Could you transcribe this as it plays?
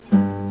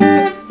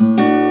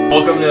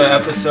welcome to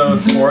episode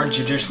 4,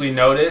 Judicially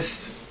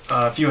Noticed.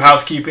 A few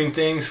housekeeping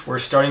things. We're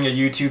starting a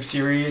YouTube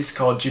series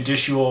called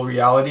Judicial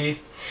Reality.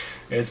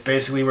 It's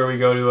basically where we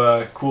go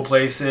to cool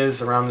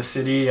places around the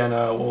city, and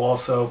we'll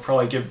also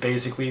probably give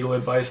basic legal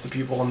advice to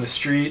people on the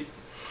street.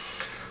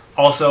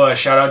 Also, a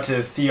shout out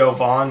to Theo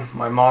Vaughn.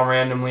 My mom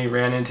randomly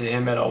ran into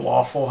him at a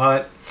Waffle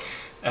Hut,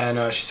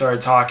 and she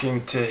started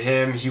talking to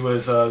him. He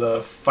was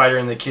the Fighter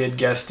and the Kid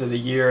Guest of the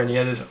Year, and he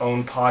has his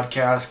own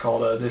podcast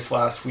called This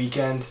Last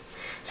Weekend.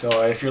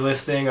 So if you're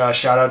listening,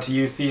 shout out to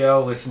you,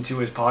 Theo. Listen to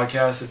his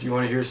podcast if you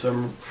want to hear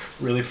some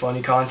really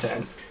funny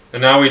content.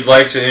 And now we'd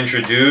like to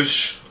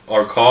introduce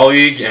our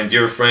colleague and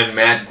dear friend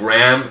Matt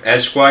Graham,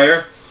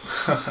 Esquire.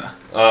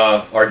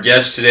 Our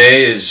guest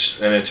today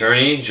is an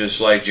attorney, just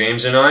like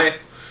James and I.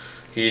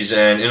 He's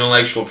an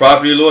intellectual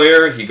property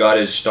lawyer. He got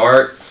his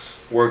start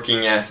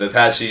working at the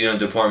Pasadena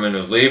Department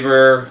of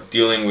Labor,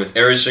 dealing with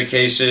ERISA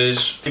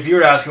cases. If you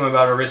were to ask him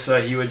about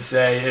ERISA, he would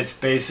say it's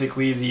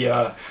basically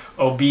the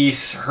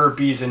obese,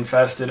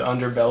 herpes-infested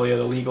underbelly of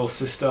the legal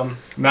system.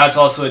 Matt's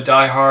also a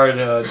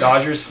diehard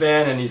Dodgers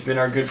fan, and he's been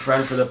our good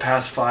friend for the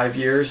past 5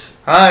 years.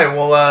 Hi,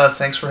 well,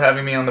 thanks for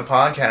having me on the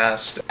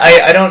podcast.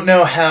 I don't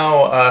know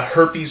how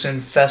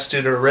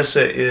herpes-infested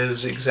ERISA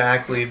is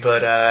exactly,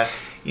 but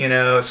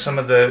some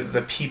of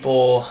the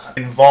people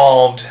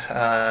involved,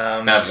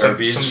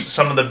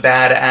 some of the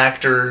bad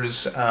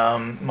actors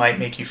might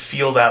make you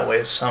feel that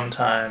way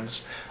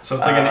sometimes. So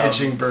it's like an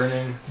itching,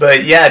 burning.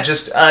 But yeah,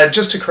 just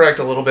to correct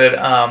a little bit,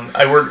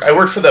 I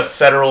worked for the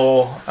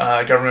federal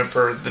government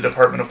for the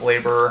Department of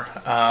Labor,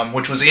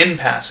 which was in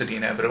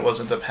Pasadena, but it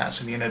wasn't the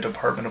Pasadena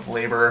Department of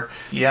Labor.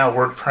 Yeah, I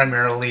worked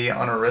primarily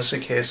on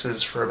ERISA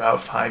cases for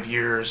about 5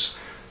 years.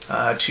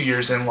 2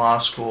 years in law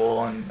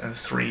school and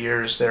 3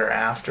 years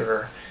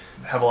thereafter.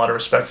 Have a lot of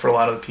respect for a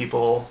lot of the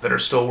people that are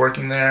still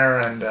working there,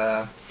 and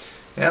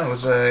it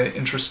was an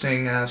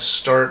interesting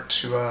start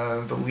to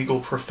the legal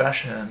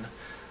profession.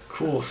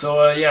 Cool. So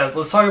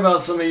let's talk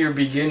about some of your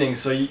beginnings.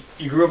 So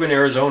you grew up in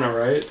Arizona,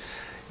 right?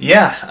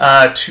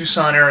 Yeah,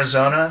 Tucson,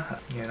 Arizona.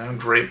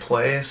 Great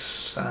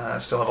place.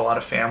 Still have a lot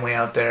of family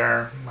out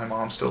there. My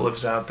mom still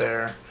lives out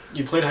there.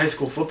 You played high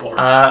school football,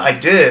 right? I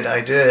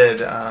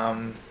did.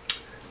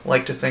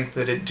 Like to think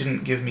that it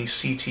didn't give me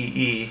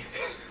CTE.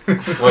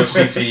 What's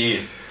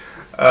CTE?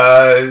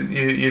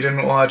 You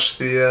didn't watch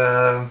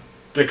the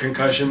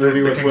concussion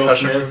movie with Will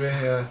Smith? Movie,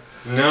 yeah.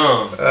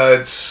 No.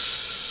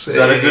 Is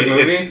that a good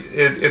movie?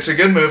 It's a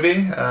good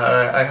movie.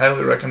 I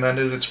highly recommend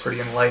it. It's pretty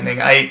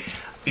enlightening.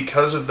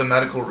 Because of the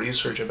medical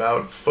research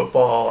about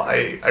football,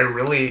 I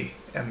really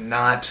am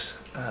not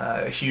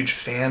a huge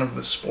fan of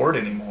the sport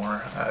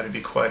anymore, to be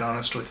quite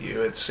honest with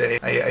you.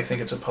 I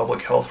think it's a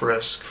public health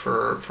risk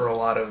for a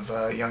lot of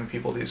young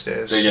people these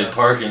days. They get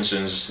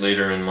Parkinson's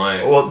later in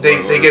life. Well,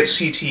 they get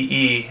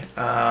CTE.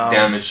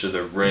 Damage to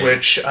their brain.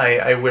 Which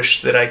I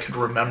wish that I could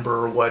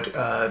remember what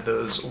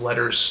those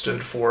letters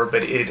stood for,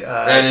 but it...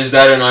 and is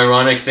that an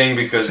ironic thing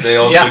because they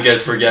also get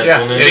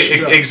forgetfulness?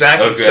 Yeah,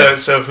 exactly. Okay.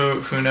 So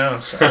who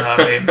knows?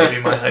 Maybe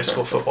my high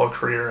school football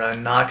career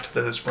knocked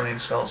those brain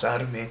cells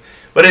out of me.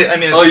 But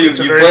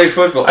you play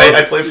football?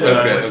 I play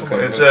football.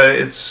 Okay.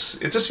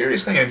 It's a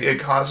serious thing. It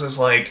causes,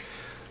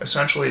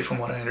 essentially, from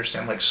what I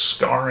understand,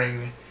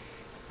 scarring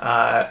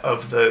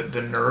of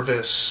the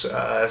nervous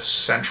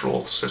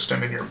central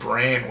system in your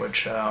brain,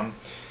 which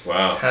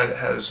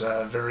has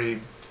very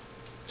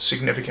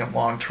significant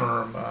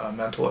long-term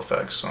mental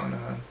effects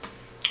on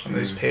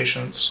these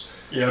patients.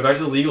 Yeah, back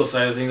to the legal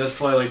side of things, that's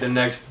probably the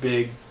next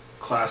big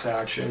class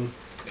action.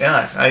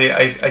 Yeah,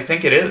 I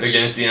think it is.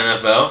 Against the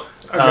NFL?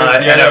 Against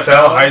the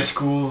NFL, high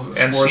school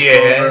sports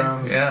NCAA,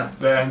 programs. yeah.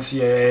 The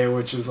NCAA,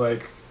 which is a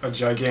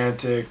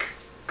gigantic,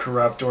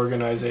 corrupt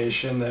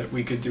organization that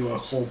we could do a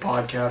whole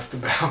podcast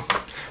about.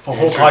 A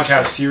whole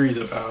podcast series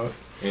about.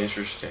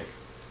 Interesting.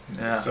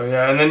 Yeah. So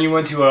and then you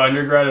went to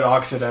undergrad at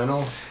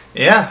Occidental.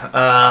 Yeah,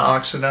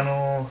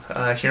 Occidental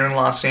here in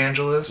Los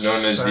Angeles.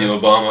 Known as the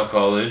Obama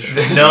College.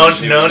 known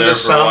to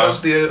some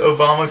as the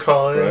Obama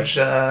College.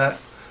 Right.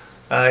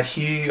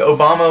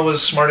 Obama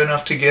was smart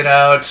enough to get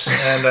out,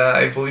 and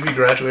I believe he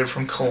graduated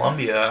from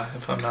Columbia,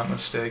 if I'm not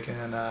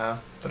mistaken.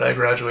 But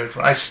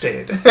I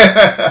stayed.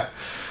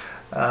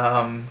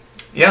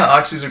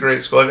 Oxy's a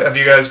great school. Have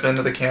you guys been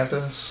to the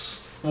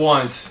campus?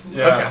 Once,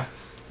 yeah. Okay.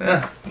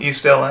 Yeah,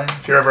 East LA.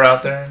 If you're ever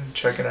out there,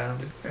 check it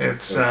out.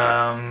 It's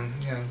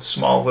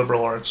small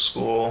liberal arts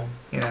school.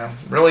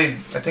 Really,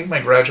 I think my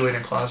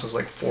graduating class was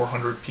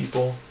 400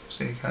 people,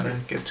 so you kind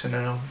of get to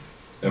know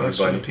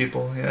most of the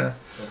people. Yeah.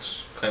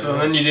 So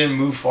then you didn't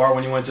move far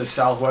when you went to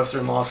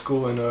Southwestern Law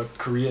School in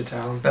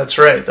Koreatown. That's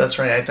right.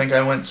 I think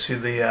I went to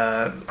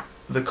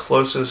the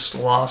closest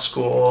law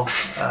school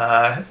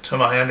to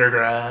my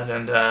undergrad,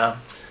 and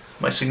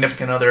my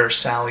significant other,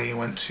 Sally,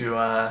 went to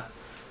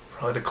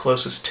probably the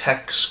closest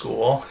tech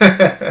school.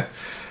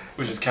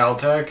 Which is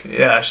Caltech?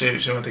 Yeah, she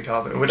went to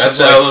Caltech.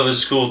 That's a hell of a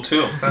school,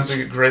 too. That's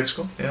a great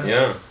school, yeah.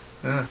 Yeah.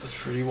 Yeah. That's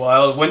pretty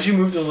wild. When did you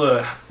move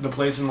to the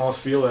place in Los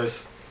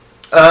Feliz?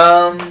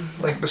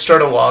 Like the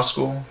start of law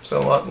school.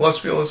 So Los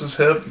Feliz is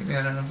hip. You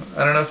know,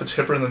 I don't know if it's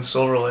hipper than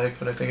Silver Lake,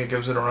 but I think it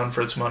gives it a run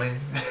for its money.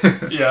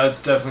 Yeah,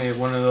 it's definitely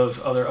one of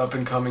those other up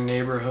and coming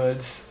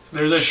neighborhoods.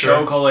 There's a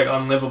show called like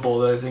Unlivable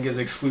that I think is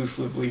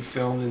exclusively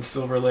filmed in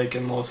Silver Lake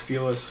and Los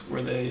Feliz,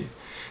 where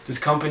this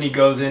company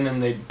goes in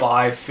and they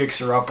buy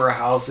fixer upper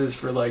houses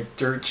for like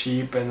dirt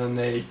cheap, and then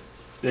they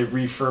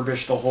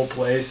refurbish the whole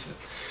place,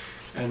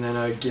 and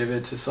then give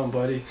it to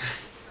somebody.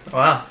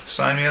 Wow,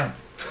 sign me up.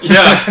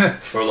 Yeah.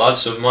 For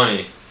lots of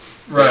money.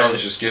 Right. They don't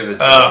just give it to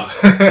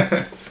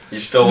them. You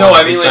still No, want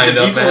I to be mean like signed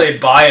the up, people man? they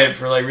buy it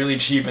for like really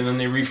cheap, and then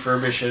they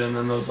refurbish it, and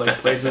then those like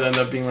places end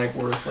up being like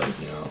worth like,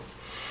 you know,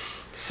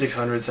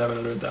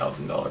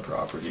 $600,000-$700,000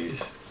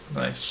 properties.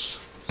 Nice.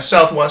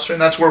 Southwestern,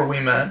 that's where we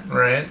met,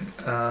 right?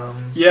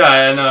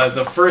 Yeah, and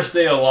the first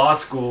day of law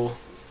school,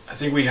 I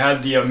think we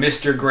had the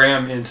Mr.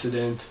 Graham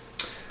incident.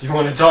 Do you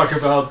want to talk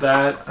about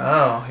that?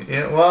 Oh,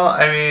 yeah. Well,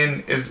 I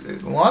mean,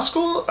 law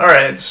school. All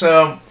right,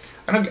 so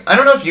I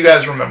don't know if you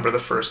guys remember the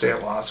first day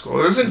of law school.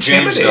 It was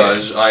intimidating.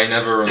 James does. I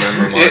never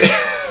remember much.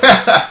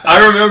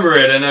 I remember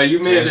it, and you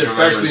made James it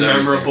especially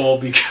remembers memorable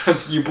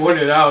because you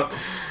pointed out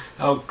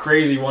how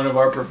crazy one of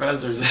our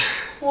professors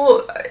is.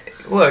 Well,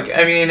 look,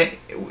 I mean,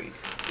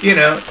 you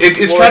know,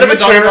 it's well, kind of a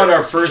talk term. about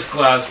our first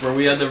class where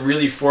we had the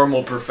really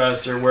formal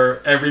professor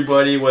where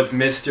everybody was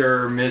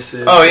Mr. or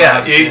Mrs. Oh yeah,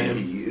 last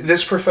name.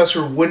 this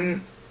professor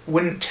wouldn't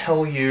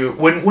tell you,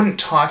 wouldn't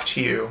talk to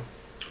you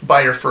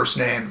by your first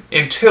name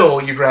until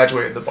you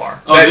graduated the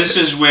bar. Oh, this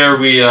is where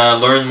we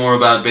learned more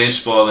about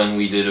baseball than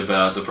we did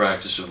about the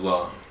practice of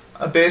law.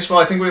 Baseball,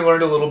 I think we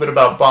learned a little bit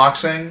about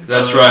boxing.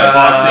 That's right.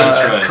 Boxing,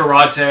 That's right.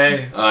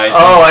 karate.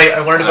 I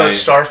learned about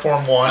Star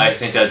Form 1. I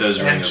think that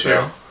does ring and a 2.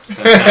 bell.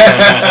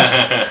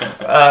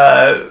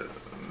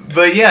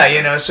 But yeah,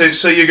 you know,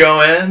 so you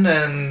go in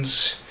and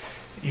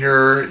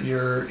you're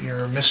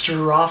Mr.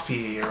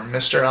 Rafi or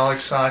Mr.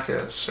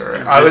 Alexakis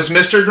or I was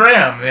Mr.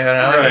 Graham, you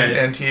know, right.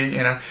 and he,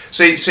 you know,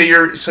 so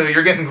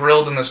you're getting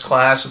grilled in this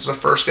class. It's the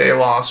first day of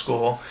law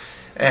school,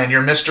 and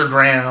you're Mr.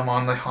 Graham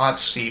on the hot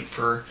seat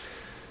for,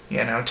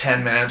 you know,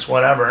 10 minutes,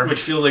 whatever.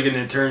 Which feels like an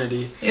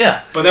eternity.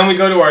 Yeah. But then we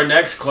go to our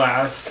next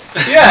class.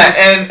 Yeah,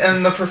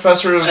 and the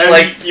professor was and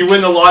like, you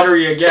win the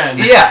lottery again.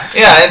 yeah,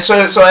 and so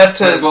I have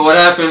to. But what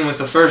happened with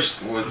the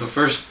first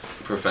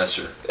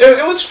professor?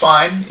 It was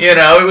fine, you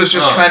know. It was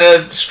just kind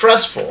of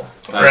stressful,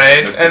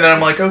 right? Okay. And then I'm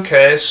like,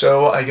 okay,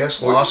 so I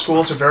guess law school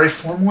is a very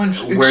formal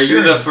experience. Were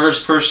you the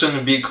first person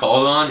to be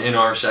called on in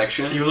our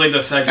section? You were like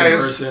the second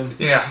person.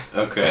 Yeah.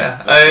 Okay.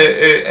 Yeah.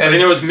 I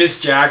think it was Miss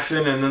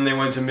Jackson, and then they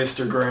went to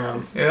Mr.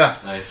 Graham. Yeah.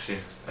 I see.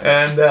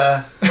 And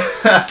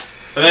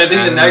And then I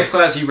think the next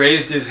class he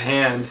raised his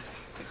hand.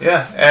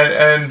 yeah,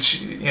 and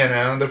you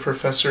know, the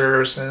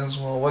professor says,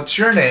 "Well, what's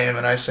your name?"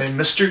 And I say,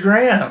 "Mr.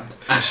 Graham."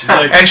 She's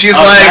like,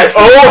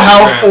 "Oh,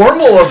 how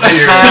formal of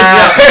you!"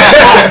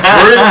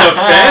 We're in the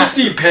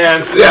fancy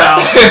pants now.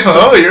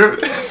 Oh, you're.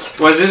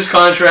 Was this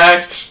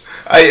contract?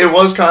 It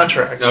was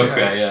contract.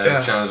 Okay, yeah,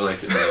 that sounds like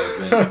it.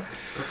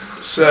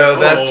 So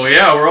that's. Oh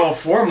yeah, we're all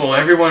formal.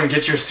 Everyone,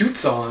 get your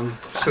suits on.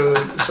 So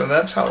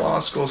that's how law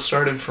school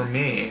started for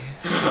me.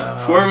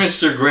 Poor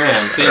Mr. Graham.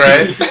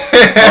 Right?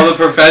 All the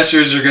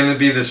professors are going to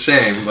be the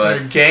same, but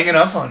They're ganging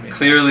up on me.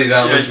 clearly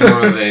that was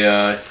more of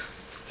a.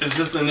 It's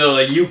just a no,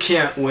 like you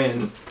can't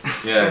win.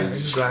 Yeah,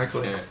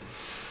 Exactly.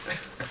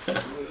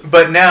 Yeah.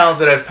 But now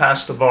that I've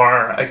passed the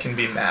bar, I can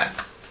be Matt.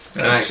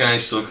 Can I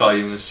still call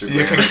you Mr. Graham?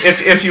 You can,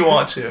 if you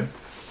want to.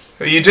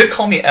 You did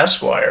call me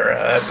Esquire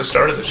at the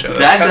start of the show.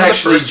 That's kind of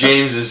actually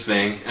James's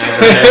thing,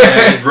 and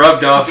it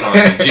rubbed off on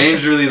me.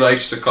 James really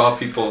likes to call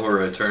people who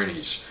are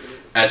attorneys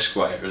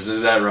Esquires.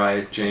 Is that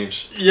right,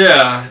 James?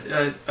 Yeah,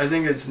 I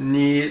think it's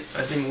neat.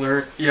 I think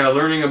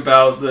learning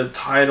about the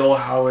title,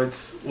 how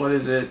it's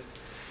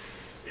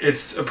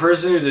It's a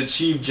person who's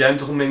achieved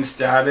gentleman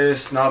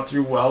status not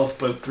through wealth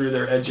but through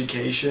their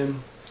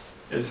education,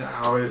 is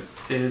how it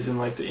is in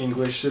like the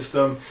English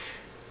system.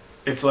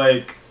 It's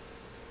like.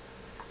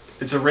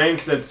 It's a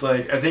rank that's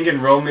like, I think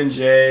in Roman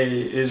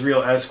J,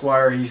 Israel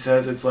Esquire, he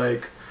says it's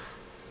like,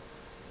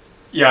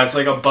 yeah, it's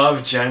like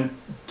above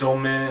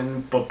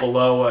gentleman, but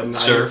below a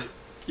knight. Sir.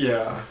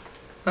 Yeah.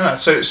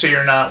 So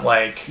you're not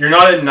like... You're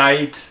not a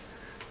knight,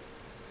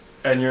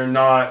 and you're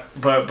not,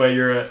 but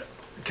you're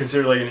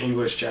considered like an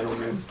English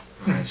gentleman.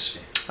 I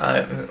see.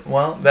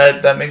 Well,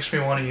 that makes me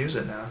want to use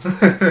it now.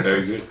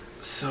 Very good.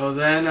 So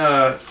then,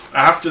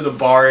 after the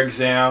bar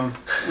exam,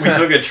 we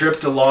took a trip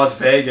to Las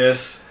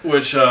Vegas,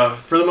 which,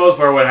 for the most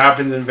part, what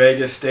happens in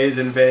Vegas stays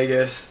in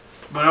Vegas.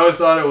 But I always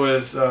thought it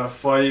was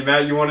funny.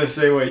 Matt, you want to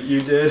say what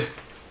you did?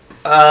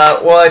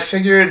 Well, I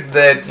figured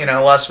that, you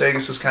know, Las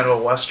Vegas is kind of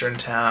a western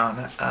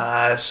town.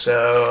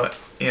 So,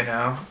 you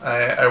know,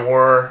 I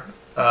wore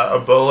a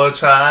bolo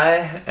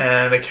tie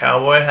and a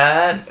cowboy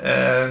hat,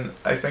 and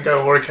I think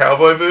I wore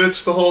cowboy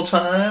boots the whole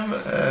time,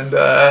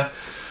 and...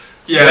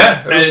 Yeah,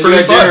 it was and pretty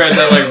you had fun. dinner at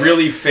that like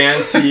really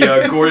fancy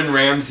Gordon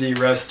Ramsay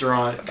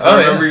restaurant. I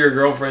remember your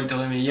girlfriend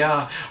telling me,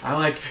 yeah, I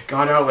like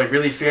got out like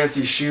really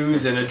fancy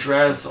shoes and a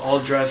dress, all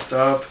dressed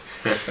up.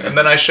 And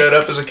then I showed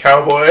up as a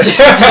cowboy.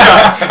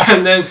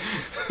 And then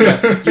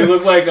you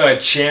look like a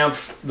Champ,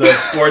 the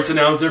sports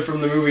announcer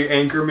from the movie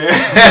Anchorman.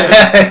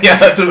 Yeah,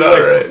 that's about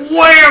right.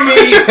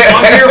 Whammy!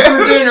 I'm here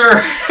for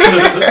dinner.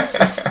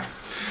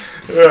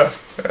 Yeah.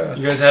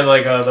 You guys had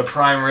like the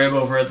prime rib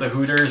over at the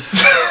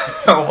Hooters.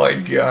 Oh my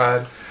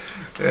god.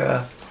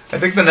 Yeah. I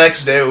think the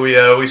next day we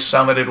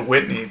summited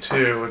Whitney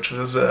too, which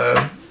was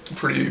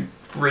pretty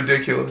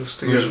ridiculous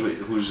to go.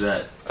 Who's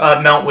that?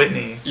 Mount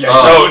Whitney. Yeah.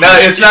 Oh, no,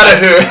 it's not a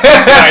who.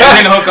 Yeah, you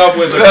didn't hook up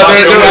with a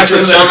there was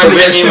to summon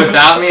Whitney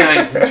without me.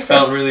 I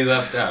felt really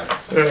left out.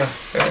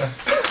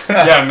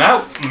 Yeah,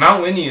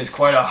 Mount Whitney is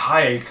quite a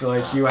hike.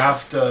 Like you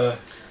have to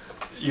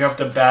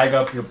bag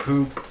up your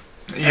poop.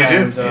 You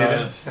do.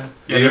 Yeah.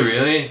 Do you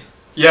really?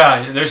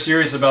 Yeah, they're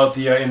serious about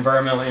the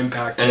environmental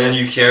impact. And then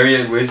you carry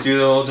it with you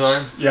the whole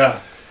time?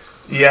 Yeah.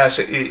 Yes,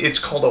 it's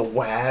called a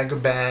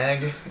WAG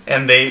bag,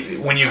 and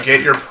when you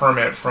get your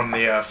permit from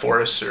the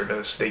Forest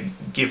Service, they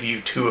give you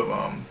 2 of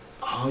them.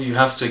 Oh, you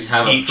have to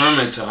have Each. a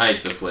permit to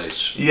hike the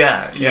place.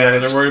 Yeah. Yeah,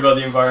 they're worried about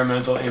the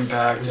environmental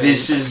impact.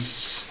 This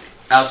is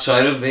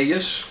outside of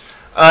Vegas?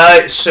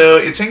 So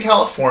it's in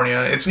California.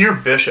 It's near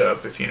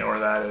Bishop, if you know where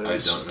that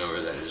is. I don't know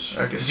where that is.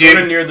 Okay. It's sort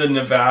of near the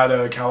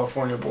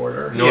Nevada-California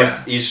border.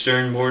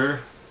 Northeastern border?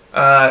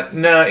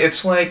 No,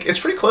 it's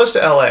pretty close to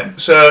LA.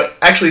 So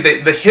actually,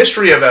 the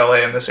history of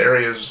LA in this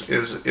area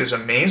is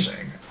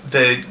amazing.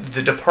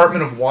 The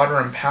Department of Water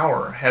and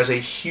Power has a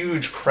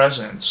huge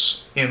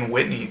presence in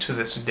Whitney to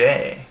this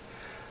day,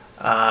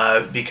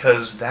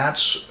 because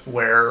that's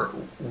where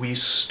we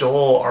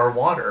stole our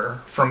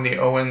water from the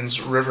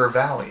Owens River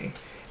Valley,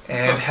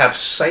 and have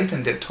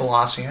siphoned it to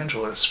Los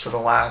Angeles for the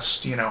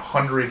last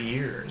 100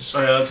 years.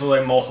 Oh yeah, that's what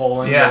like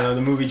Mulholland. Yeah. The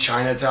movie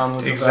Chinatown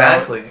was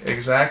Exactly,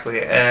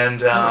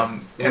 and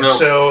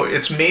so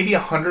it's maybe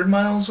 100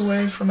 miles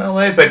away from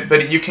LA,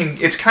 but you can.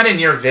 It's kind of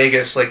near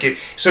Vegas,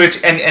 it's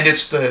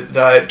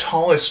the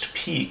tallest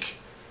peak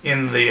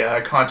in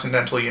the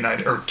continental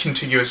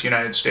contiguous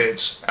United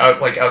States,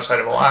 outside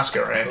of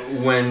Alaska, right?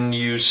 When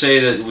you say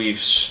that we've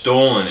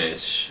stolen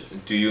it,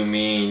 do you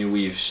mean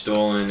we've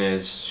stolen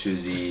it to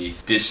the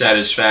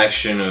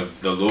dissatisfaction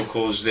of the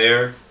locals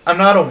there? I'm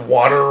not a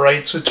water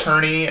rights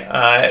attorney.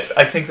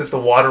 I think that the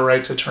water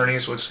rights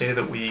attorneys would say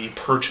that we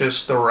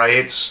purchased the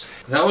rights.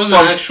 That was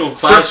an actual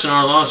class in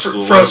our law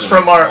school.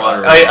 From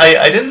our,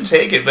 I didn't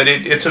take it, but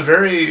it's a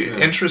very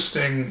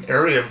interesting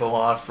area of the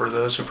law for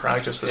those who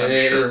practice it.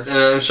 I'm sure. And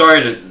I'm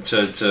sorry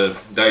to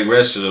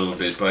digress a little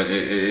bit, but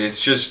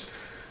it's just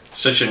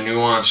such a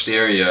nuanced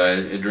area.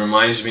 It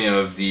reminds me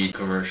of the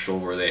commercial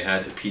where they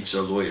had a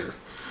pizza lawyer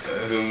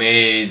who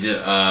made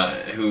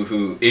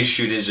who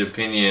issued his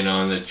opinion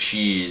on the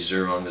cheese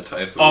or on the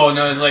type of. Oh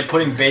no, it's like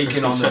putting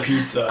bacon on the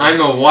pizza.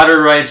 I'm a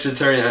water rights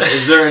attorney.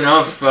 Is there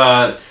enough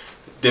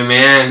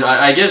demand?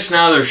 I guess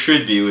now there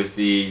should be, with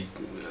the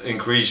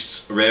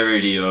increased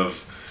rarity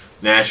of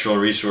natural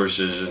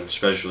resources and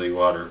especially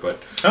water.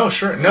 But oh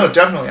sure, no,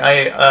 definitely.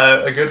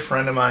 A good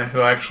friend of mine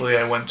who actually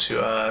I went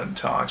to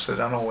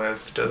Occidental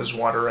with does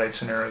water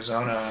rights in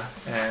Arizona,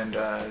 and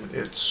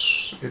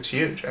it's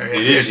huge. I mean,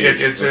 it is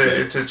huge. It's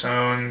its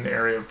own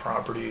area of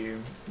property,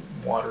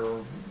 water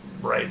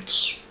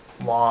rights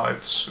law.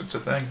 It's a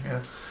thing.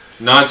 Yeah.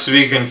 Not to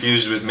be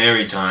confused with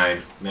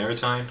maritime.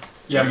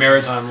 Yeah,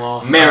 maritime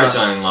law.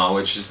 Maritime law,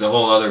 which is the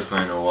whole other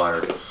kind of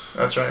water.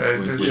 That's right.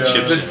 With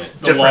ships in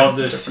it. The law of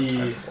the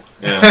sea.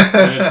 Yeah.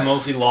 And it's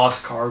mostly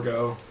lost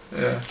cargo.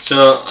 Yeah.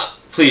 So,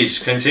 please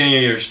continue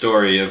your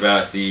story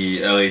about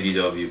the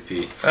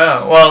LADWP.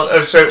 Oh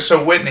well,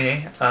 so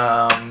Whitney.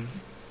 I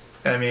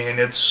mean,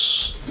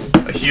 it's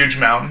a huge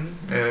mountain.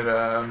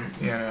 How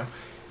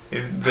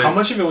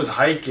much of it was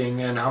hiking,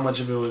 and how much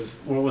of it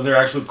was there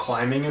actually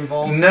climbing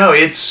involved? No,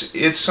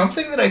 it's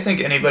something that I think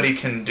anybody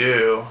can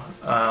do.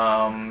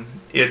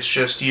 It's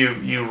just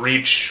you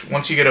reach,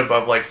 once you get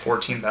above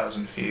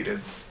 14,000 feet,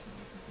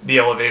 the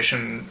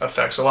elevation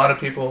affects a lot of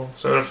people.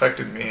 So it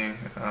affected me.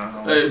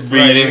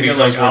 Breathing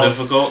becomes more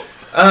difficult.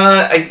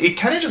 It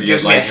kind of just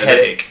gives me a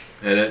headache.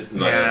 Headache?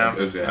 Yeah.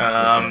 Okay.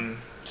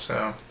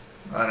 So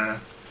I don't know.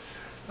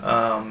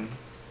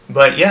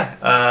 But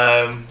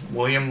yeah,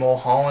 William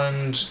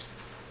Mulholland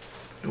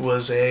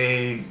was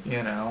a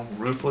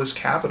ruthless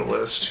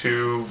capitalist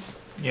who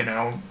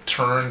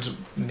turned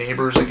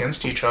neighbors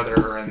against each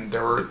other, and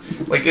there were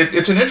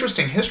it's an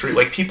interesting history.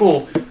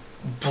 People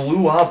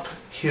blew up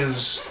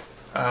his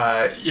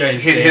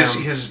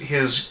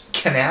his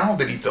canal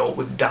that he built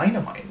with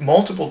dynamite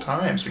multiple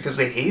times because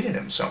they hated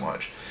him so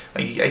much.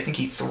 I think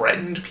he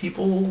threatened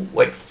people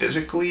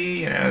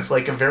physically. It's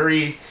a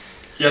very.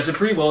 Yeah, it's a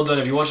pretty well done.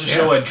 If you watch the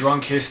show A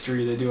Drunk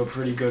History, they do a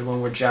pretty good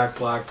one where Jack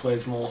Black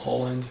plays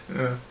Mulholland.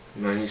 Yeah.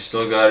 And he's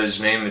still got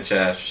his name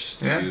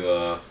attached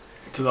to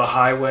the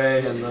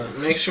highway and the. It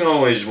makes me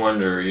always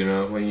wonder,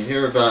 when you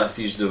hear about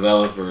these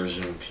developers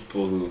and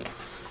people who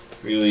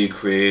really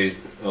create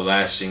a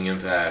lasting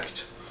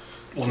impact.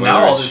 Well,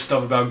 now all this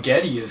stuff about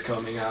Getty is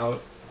coming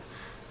out.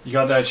 You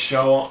got that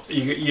show,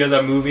 you have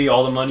that movie,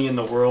 All the Money in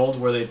the World,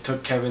 where they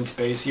took Kevin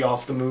Spacey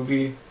off the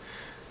movie.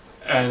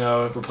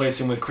 and replaced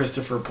him with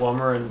Christopher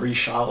Plummer and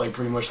reshot like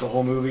pretty much the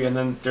whole movie. And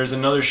then there's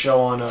another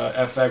show on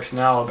FX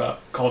now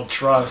called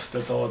Trust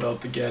that's all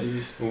about the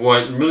Gettys.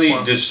 What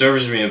really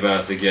disturbs me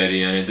about the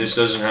Getty, and this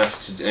doesn't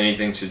have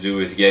anything to do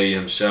with Getty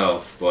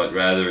himself, but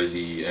rather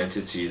the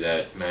entity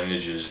that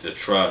manages the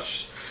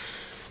trust.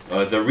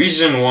 The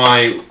reason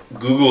why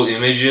Google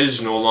Images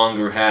no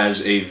longer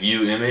has a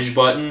view image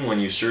button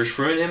when you search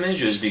for an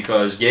image is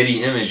because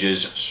Getty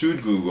Images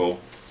sued Google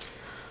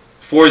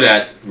for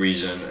that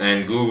reason,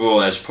 and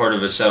Google, as part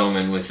of a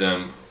settlement with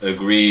them,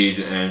 agreed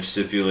and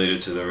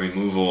stipulated to the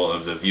removal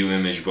of the view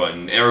image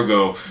button.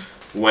 Ergo,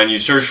 when you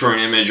search for an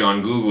image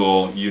on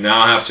Google, you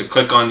now have to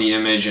click on the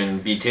image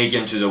and be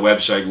taken to the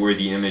website where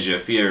the image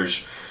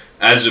appears,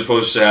 as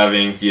opposed to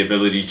having the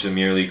ability to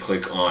merely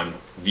click on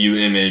view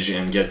image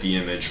and get the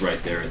image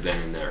right there,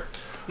 then and there.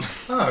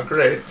 Oh,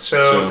 great.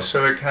 So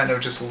it kind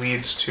of just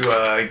leads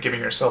to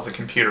giving yourself a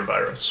computer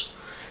virus.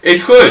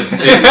 It could. It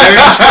very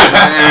much could.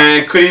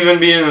 And it could even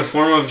be in the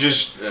form of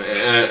just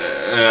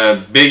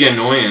a big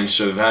annoyance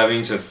of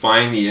having to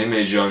find the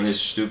image on this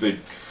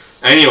stupid,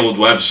 any old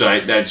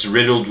website that's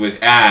riddled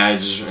with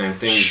ads and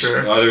things,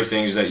 other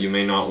things that you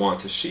may not want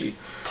to see.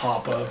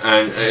 Pop-ups.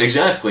 And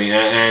exactly.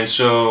 And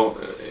so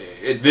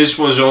this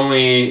was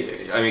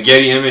only,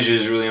 Getty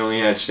Images really only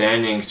had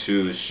standing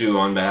to sue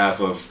on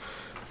behalf of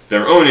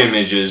their own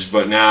images,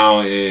 but now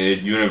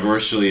it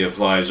universally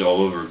applies all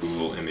over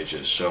Google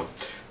Images. So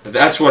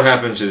that's what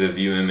happened to the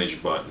view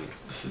image button.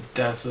 It's the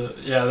death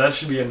of, that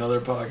should be another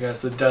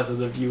podcast, the death of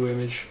the view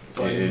image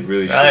button. It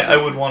really should. I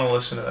would want to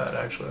listen to that,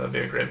 actually. That'd be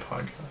a great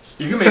podcast.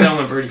 You can make that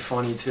one pretty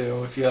funny,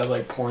 too, if you had,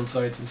 like, porn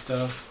sites and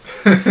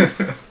stuff.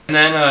 And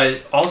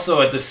then,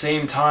 also, at the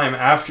same time,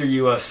 after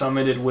you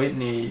summited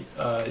Whitney,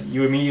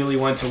 you immediately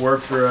went to work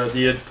for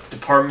the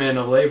Department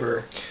of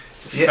Labor.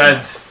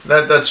 Yeah,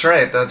 that's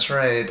right. Do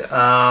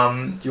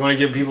you want to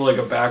give people, like,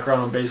 a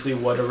background on basically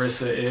what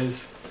ERISA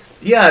is?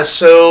 Yeah,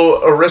 so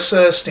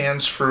ERISA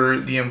stands for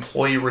the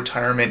Employee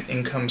Retirement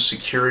Income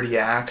Security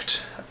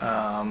Act.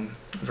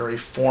 Very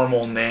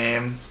formal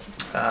name.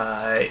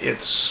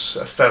 It's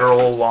a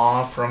federal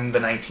law from the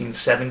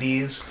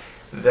 1970s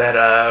that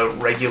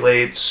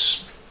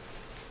regulates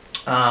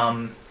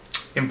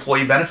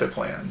employee benefit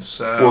plans.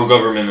 For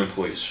government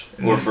employees,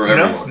 or for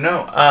everyone?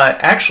 No,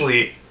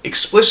 actually,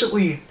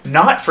 explicitly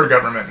not for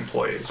government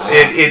employees.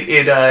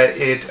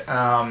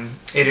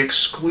 It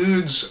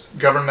excludes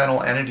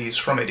governmental entities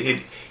from it.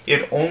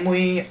 It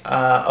only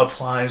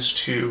applies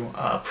to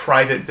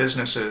private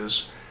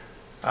businesses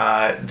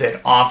that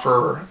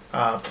offer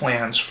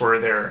plans for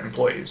their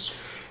employees.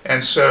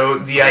 And so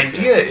the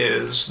idea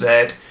is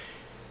that,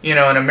 in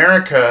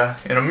America,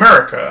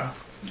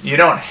 you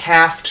don't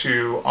have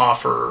to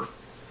offer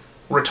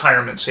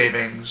retirement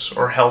savings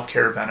or health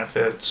care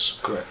benefits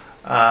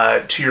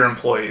to your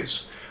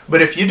employees.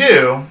 But if you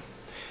do,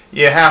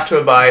 you have to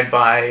abide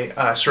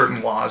by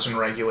certain laws and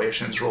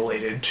regulations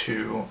related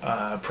to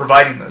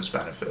providing those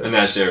benefits. And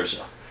that's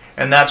ERISA.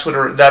 And that's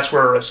where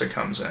ERISA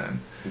comes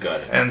in.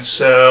 Got it. And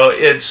so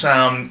it's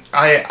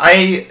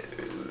I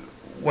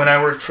when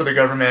I worked for the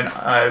government,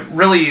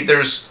 really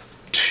there's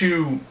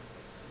two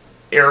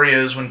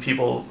areas when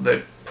people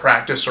that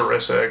practice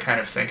ERISA kind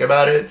of think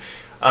about it.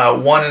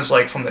 One is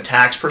like from the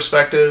tax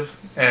perspective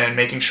and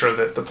making sure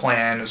that the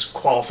plan is a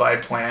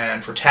qualified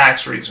plan for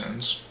tax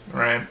reasons,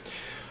 right?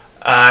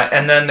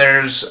 And then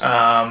there's,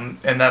 and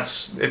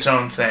that's its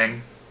own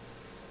thing.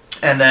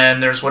 And then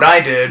there's what I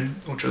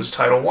did, which was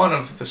Title I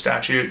of the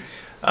statute,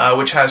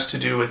 which has to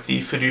do with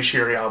the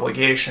fiduciary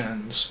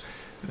obligations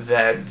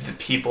that the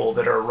people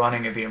that are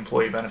running the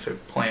employee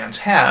benefit plans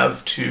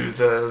have to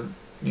the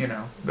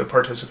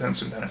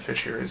participants and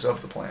beneficiaries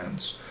of the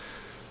plans.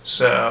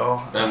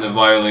 So and the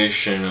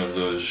violation of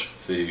those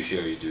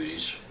fiduciary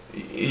duties.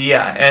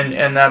 Yeah,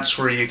 and that's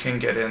where you can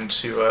get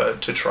into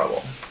to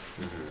trouble.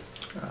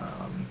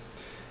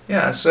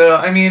 Yeah, so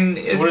I mean,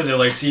 so what is it,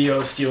 like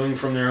CEOs stealing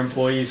from their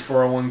employees'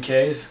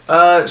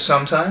 401ks?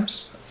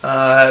 Sometimes.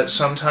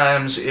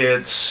 Sometimes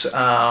it's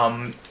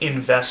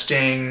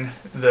investing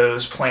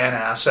those plan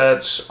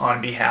assets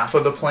on behalf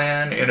of the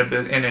plan in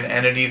an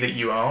entity that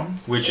you own,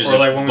 which is a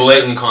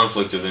blatant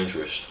conflict of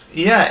interest.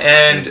 Yeah,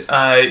 and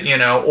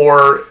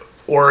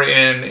or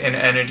in an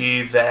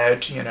entity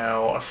that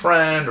a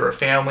friend or a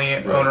family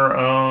owner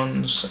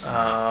owns,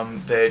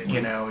 that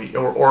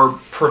or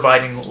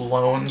providing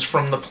loans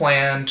from the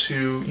plan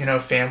to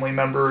family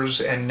members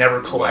and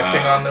never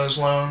collecting on those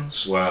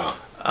loans. Wow.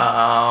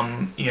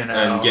 And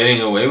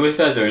getting away with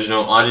that, there's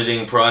no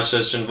auditing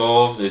process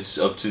involved. It's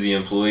up to the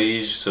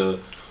employees to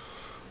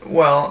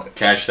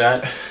catch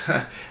that.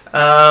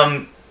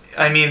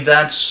 I mean,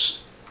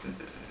 that's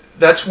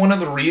one of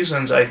the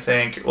reasons I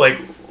think,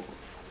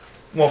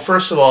 well,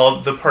 first of all,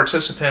 the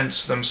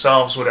participants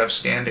themselves would have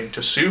standing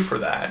to sue for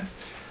that.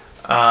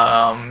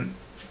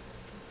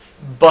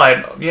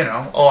 But,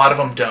 a lot of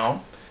them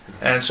don't.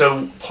 And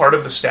so part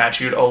of the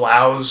statute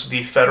allows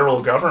the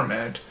federal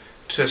government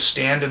to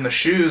stand in the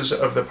shoes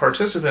of the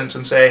participants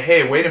and say,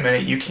 hey, wait a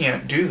minute, you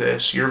can't do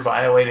this. You're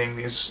violating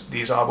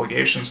these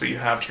obligations that you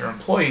have to your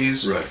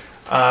employees. Right.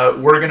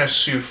 we're going to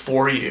sue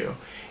for you.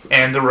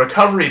 And the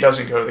recovery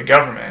doesn't go to the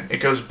government. It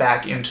goes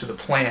back into the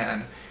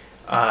plan,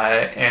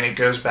 and it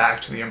goes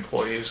back to the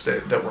employees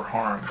that were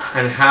harmed.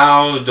 And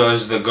how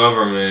does the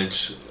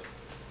government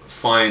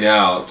find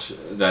out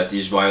that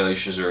these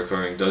violations are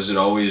occurring? Does it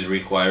always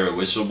require a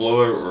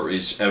whistleblower, or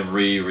is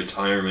every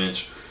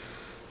retirement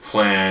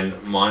plan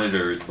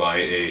monitored by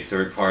a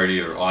third party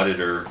or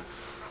auditor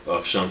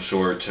of some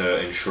sort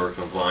to ensure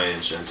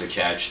compliance and to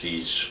catch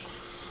these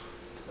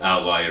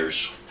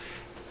outliers?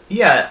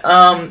 Yeah.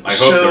 I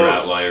hope they're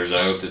outliers. I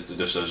hope that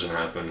this doesn't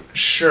happen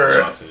as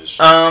often as...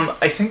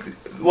 I think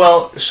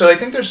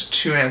there's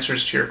two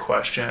answers to your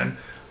question.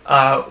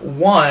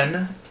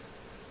 One,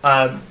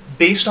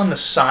 based on the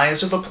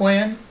size of a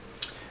plan,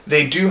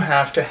 they do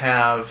have to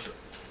have,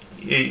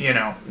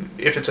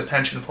 if it's a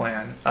pension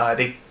plan,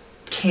 they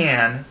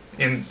can,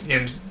 in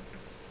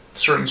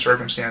certain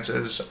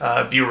circumstances,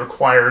 be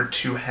required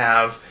to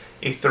have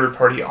a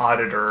third-party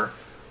auditor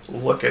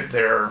look at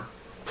their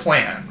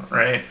plan,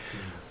 right?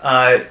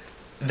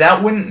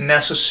 That wouldn't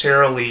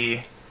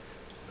necessarily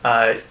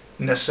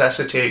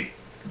necessitate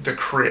the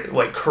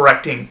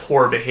correcting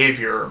poor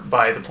behavior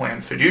by the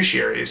plan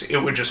fiduciaries. It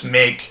would just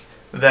make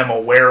them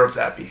aware of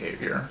that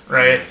behavior,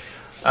 right?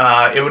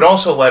 It would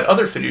also let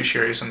other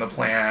fiduciaries in the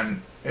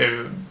plan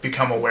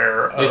become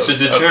aware of. It's a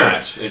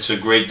deterrent. It's a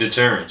great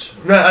deterrent.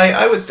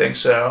 I would think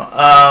so.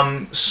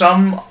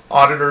 Some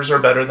auditors are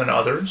better than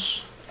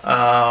others.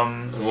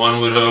 One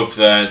would hope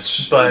that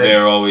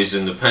they're always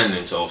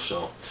independent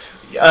also.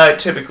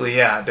 Typically,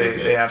 yeah,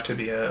 they have to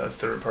be a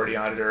third-party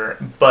auditor.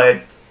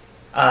 But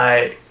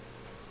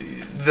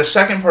the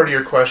second part of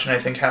your question, I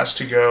think, has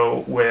to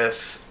go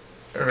with,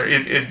 or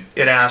it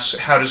asks,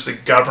 how does the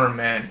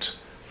government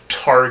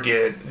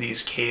target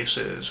these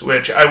cases?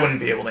 Which I wouldn't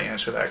be able to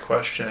answer that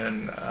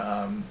question,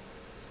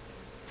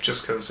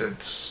 just because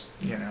it's,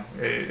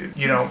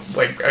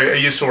 I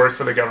used to work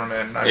for the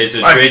government. It's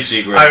a trade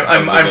secret.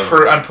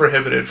 I'm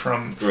prohibited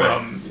from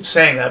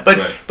saying that,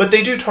 but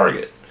they do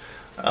target.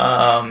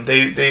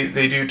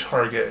 They do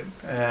target,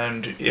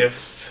 and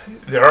if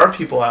there are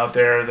people out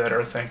there that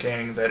are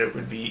thinking that it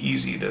would be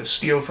easy to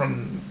steal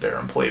from their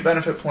employee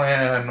benefit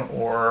plan,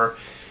 or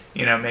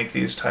make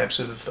these types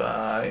of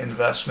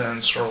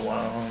investments or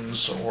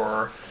loans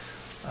or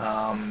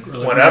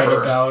whatever.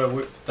 Read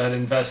about that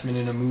investment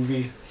in a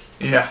movie.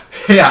 Yeah.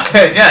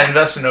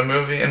 Invest in a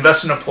movie,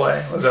 invest in a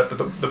play. Was that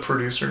the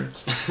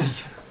producers?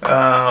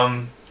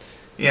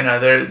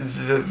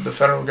 The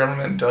federal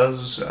government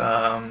does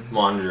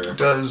monitor,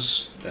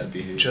 does that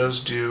behavior,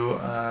 just do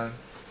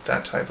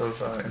that type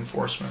of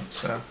enforcement.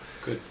 So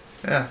good.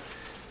 Yeah,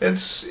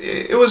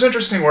 it was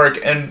interesting work,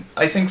 and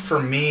I think for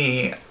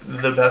me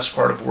the best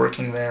part of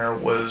working there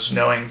was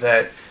knowing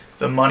that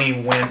the money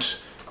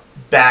went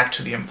back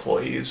to the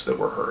employees that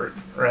were hurt.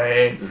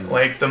 Right,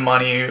 like the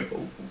money,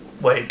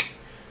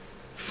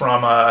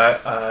 from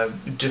a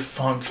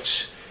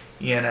defunct,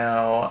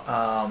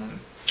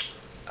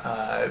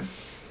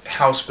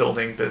 house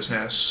building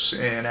business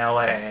in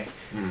LA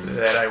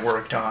that I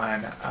worked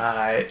on.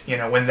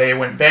 When they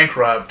went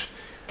bankrupt,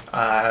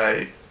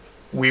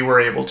 we were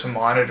able to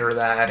monitor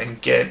that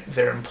and get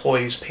their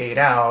employees paid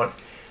out.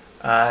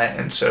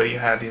 And so you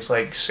had these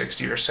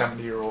 60 or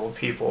 70-year-old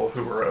people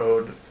who were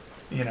owed,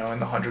 in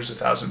the hundreds of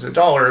thousands of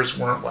dollars,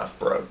 weren't left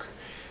broke.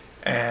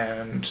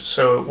 And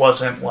so it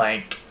wasn't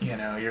like,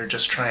 you're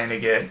just trying to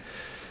get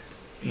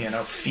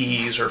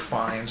fees or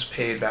fines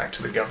paid back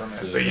to the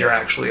government, but you're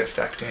actually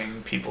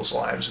affecting people's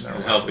lives and their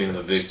and helping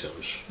the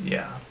victims.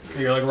 Yeah.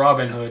 You're like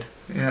Robin Hood.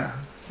 Yeah.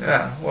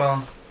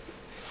 Well,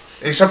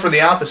 except for the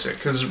opposite,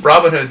 because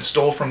Robin Hood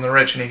stole from the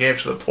rich and he gave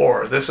to the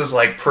poor. This is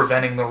like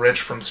preventing the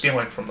rich from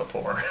stealing from the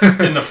poor.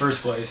 In the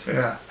first place.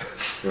 Yeah.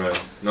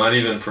 Right. Not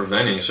even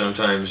preventing,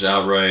 sometimes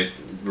outright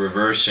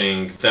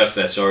reversing theft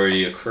that's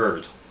already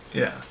occurred.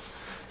 Yeah.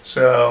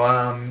 So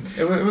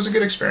it was a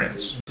good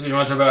experience. So you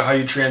want to talk about how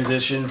you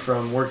transitioned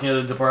from working at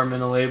the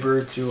Department of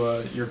Labor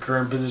to your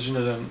current position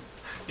as an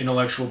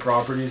intellectual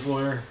properties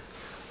lawyer?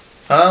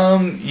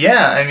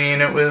 Yeah,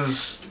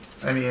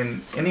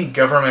 any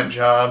government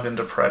job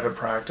into private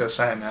practice,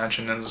 I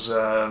imagine, is,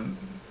 can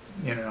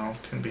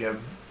be a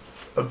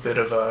bit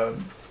of a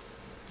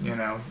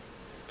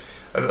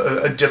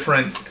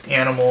different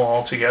animal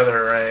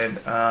altogether, right?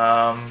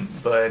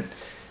 But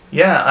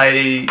yeah,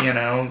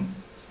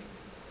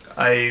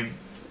 I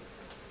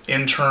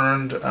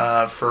interned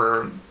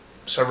for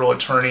several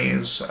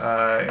attorneys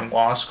in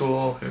law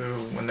school who,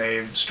 when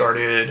they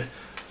started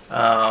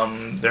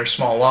their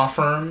small law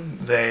firm,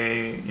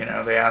 they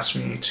asked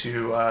me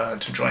to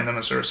join them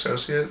as their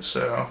associate.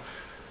 So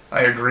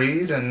I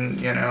agreed, and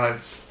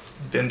I've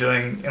been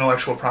doing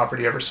intellectual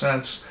property ever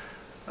since,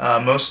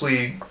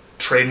 mostly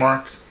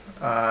trademark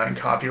and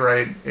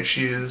copyright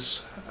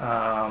issues.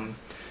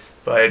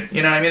 But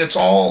it's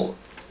all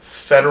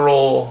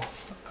federal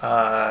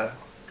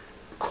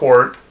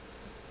court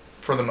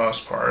for the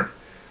most part,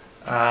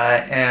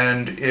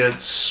 and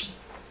it's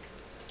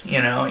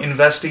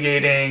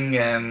investigating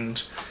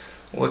and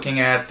looking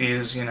at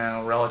these,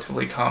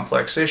 relatively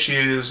complex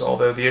issues.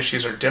 Although the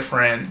issues are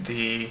different,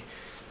 the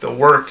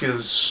work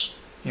is,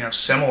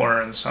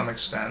 similar in some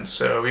extent.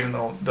 So even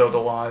though the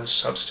law is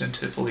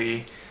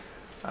substantively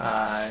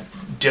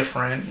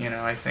different,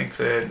 I think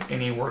that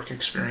any work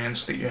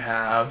experience that you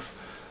have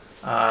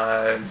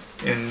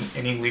in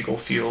any legal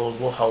field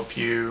will help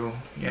you,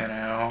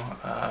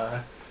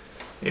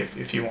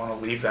 if you want to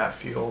leave that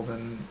field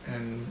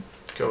and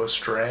go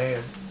astray,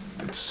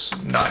 it's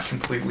not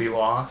completely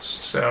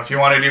lost. So if you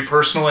want to do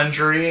personal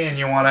injury and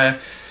you want to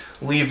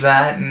leave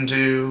that and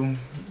do,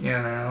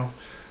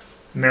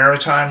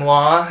 maritime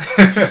law,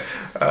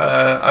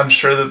 I'm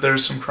sure that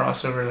there's some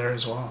crossover there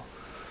as well.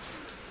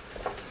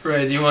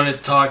 Right, do you want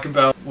to talk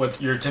about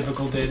what your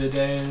typical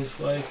day-to-day is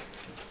like?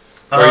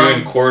 Are you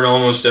in court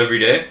almost every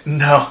day?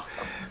 No.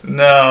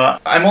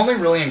 I'm only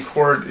really in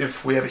court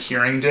if we have a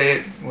hearing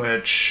date,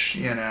 which,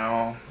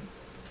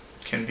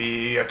 can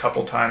be a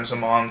couple times a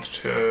month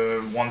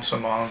to once a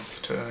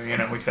month to,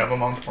 we could have a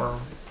month where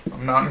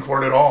I'm not in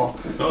court at all.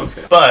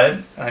 Okay.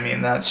 But,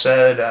 that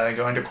said,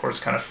 going to court's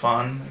kind of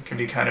fun. It can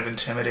be kind of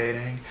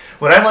intimidating.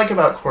 What I like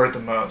about court the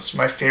most,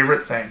 my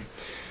favorite thing,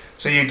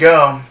 so you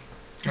go,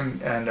 and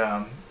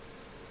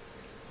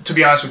to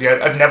be honest with you,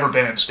 I've never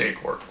been in state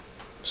court.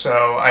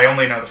 So I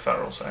only know the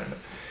federal side of it.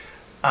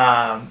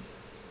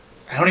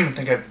 I don't even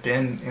think I've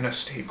been in a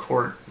state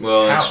court.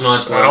 Well, house. It's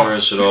not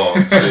glamorous at all.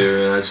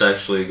 That's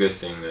actually a good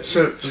thing.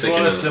 So there's a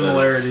lot of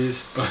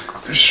similarities, but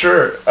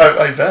sure,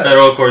 I bet.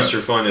 Federal courts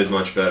are funded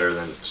much better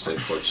than state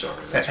courts are.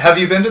 Have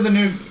you been to the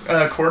new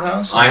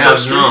courthouse? I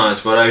have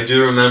not, but I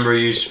do remember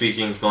you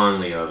speaking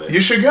fondly of it. You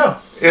should go.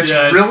 It's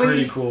really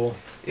pretty cool.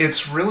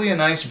 It's really a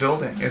nice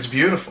building. It's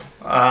beautiful.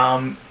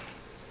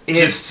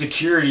 Just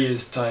security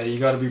is tight. You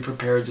got to be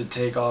prepared to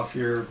take off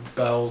your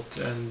belt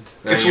and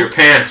your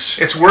pants.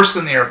 It's worse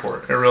than the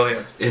airport. It really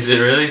is. Is it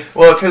really?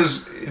 Well,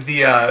 because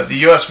the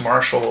U.S.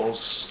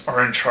 Marshals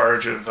are in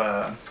charge of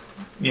the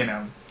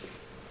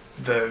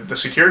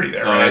security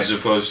there, right? As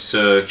opposed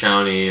to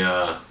county.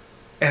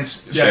 And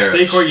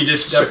state court you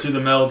just step through the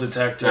metal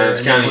detector. And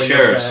it's county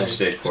sheriffs in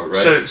state court,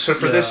 right? So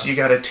for this you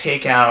got to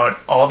take out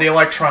all the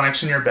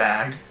electronics in your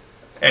bag,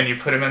 and you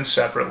put them in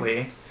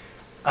separately.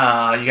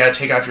 You got to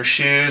take off your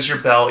shoes, your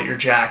belt, your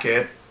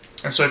jacket.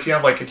 And so if you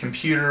have like a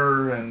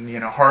computer and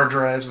hard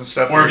drives and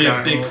stuff, or if you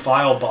have big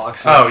file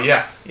boxes. Oh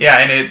yeah,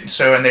 and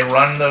they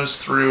run those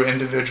through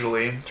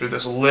individually through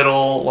this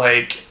little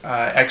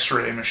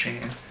X-ray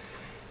machine,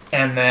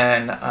 and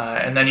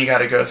then you got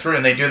to go through,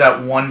 and they do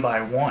that one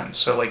by one.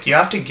 So you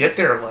have to get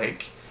there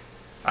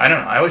I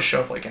don't know. I always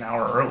show up an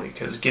hour early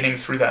because getting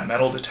through that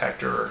metal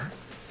detector.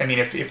 I mean,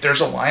 if there's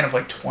a line of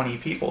 20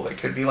 people, that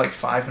could be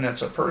 5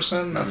 minutes a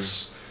person.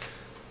 That's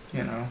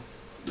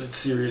That's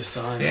serious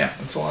time. Yeah,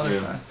 that's a lot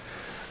of time.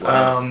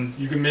 Wow.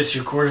 You can miss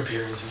your court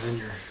appearance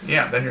and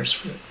then you're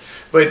screwed.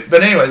 But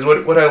anyways,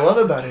 what I love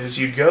about it is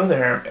you go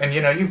there and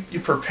you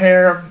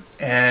prepare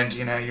and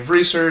you've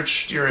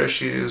researched your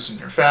issues and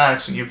your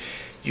facts and you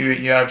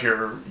have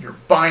your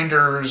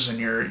binders and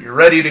you're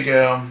ready to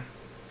go.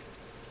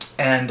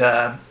 And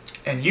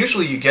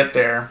usually you get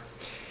there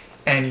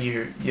and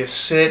you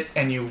sit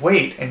and you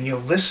wait and you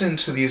listen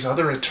to these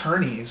other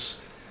attorneys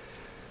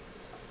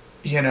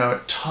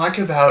talk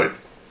about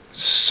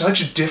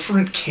such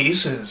different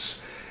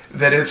cases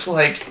that it's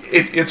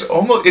it's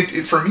almost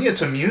for me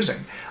it's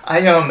amusing.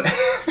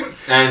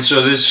 And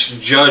so this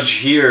judge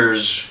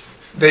hears.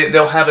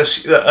 They'll have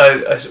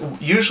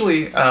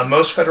usually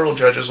most federal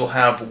judges will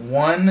have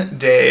 1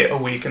 day a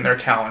week in their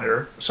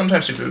calendar,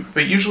 sometimes two,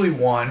 but usually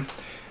one,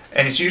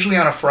 and it's usually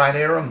on a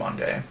Friday or a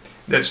Monday.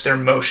 That's their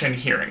motion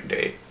hearing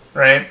date,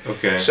 right?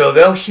 Okay. So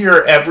they'll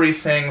hear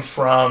everything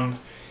from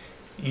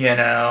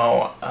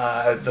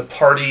the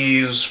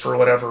parties, for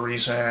whatever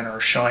reason, are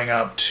showing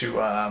up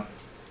to,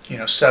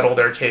 settle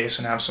their case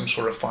and have some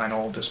sort of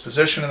final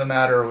disposition of the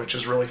matter, which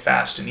is really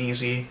fast and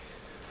easy,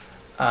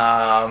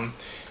 to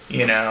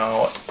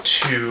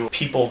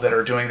people that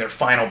are doing their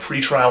final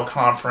pretrial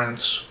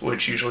conference,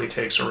 which usually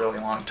takes a really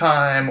long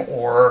time,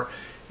 or,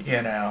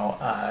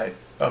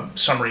 a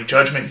summary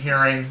judgment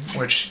hearing,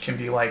 which can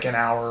be an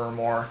hour or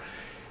more.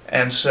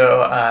 And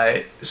so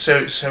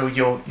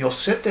you'll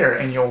sit there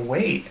and you'll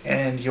wait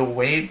and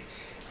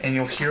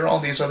you'll hear all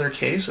these other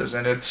cases,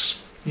 and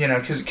it's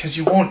because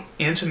you won't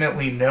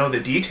intimately know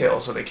the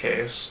details of the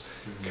case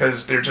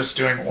because they're just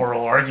doing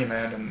oral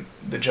argument and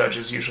the judge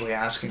is usually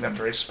asking them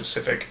very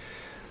specific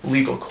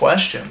legal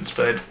questions.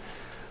 But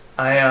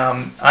I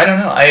don't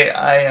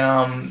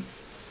know.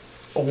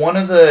 One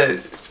of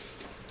the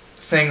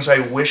things I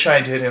wish I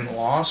did in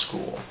law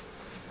school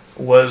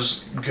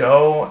was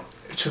go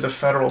to the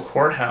federal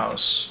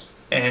courthouse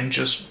and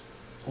just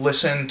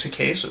listen to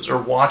cases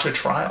or watch a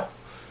trial.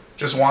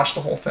 Just watch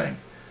the whole thing.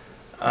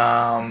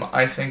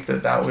 I think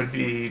that would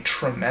be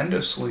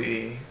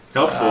tremendously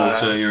helpful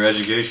to your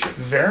education.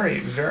 Very,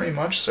 very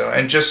much so.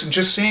 And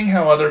just seeing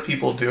how other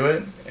people do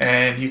it,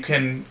 and you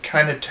can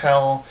kind of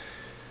tell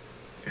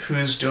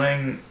who's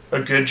doing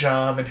a good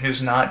job and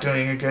who's not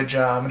doing a good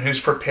job and who's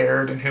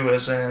prepared and who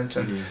isn't.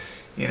 And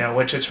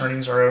which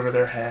attorneys are over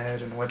their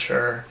head and which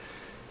are,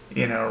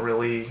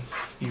 really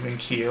even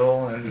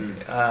keel.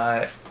 And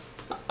I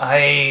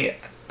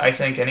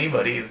think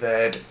anybody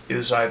that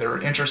is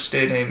either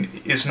interested in,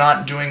 is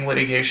not doing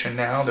litigation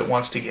now that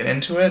wants to get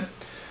into it,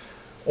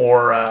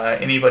 or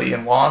anybody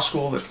in law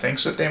school that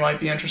thinks that they might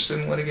be interested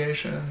in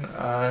litigation,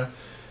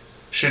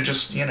 should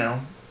just,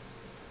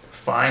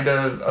 find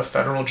a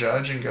federal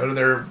judge and go to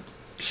their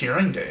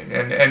hearing date.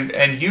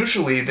 And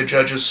usually the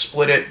judges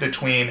split it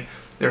between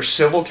their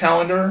civil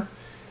calendar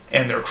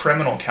and their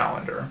criminal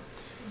calendar.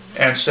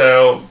 And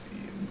so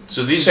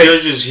these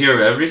judges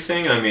hear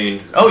everything? I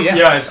mean... Oh, yeah.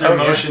 Yeah, it's their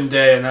motion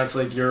day, and that's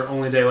like your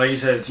only day. Like you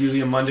said, it's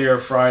usually a Monday or a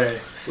Friday.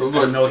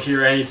 And they'll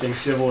hear anything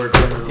civil or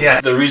criminal.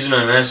 Yeah. The reason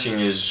I'm asking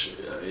is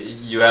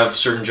you have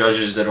certain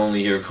judges that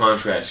only hear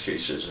contracts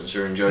cases, and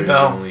certain judges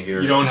that only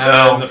hear... You don't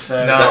have it in the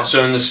Fed. No.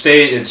 So in the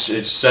state,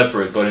 it's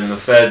separate, but in the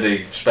Fed,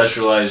 they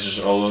specialize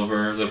just all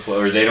over the place.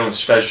 Or they don't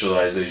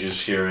specialize, they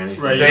just hear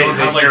anything. Right, you don't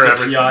have like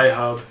the PI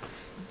hub.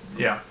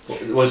 Yeah.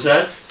 What's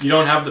that? You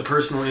don't have the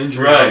personal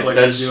injury. Right. Like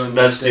that's you do in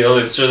that's the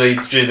other. So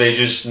they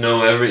just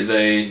know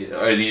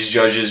are these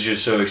judges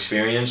just so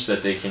experienced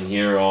that they can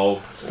hear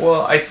all?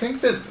 Well, I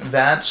think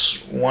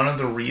that's one of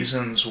the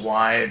reasons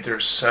why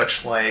there's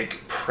such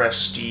like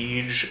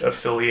prestige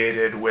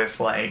affiliated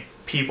with like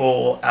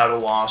people out of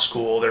law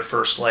school. Their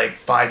first like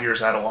 5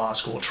 years out of law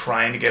school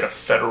trying to get a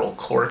federal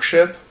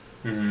clerkship,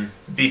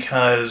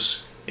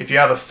 because if you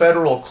have a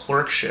federal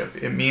clerkship,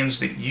 it means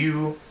that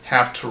you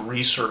have to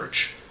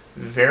research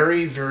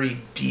very, very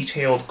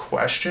detailed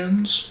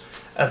questions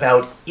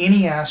about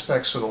any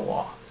aspects of the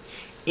law.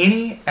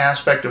 Any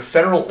aspect of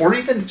federal or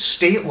even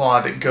state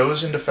law that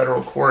goes into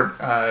federal court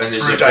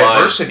through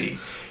diversity.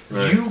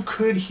 Right. You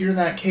could hear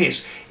that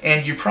case.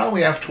 And you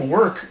probably have to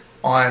work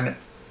on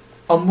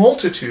a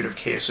multitude of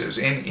cases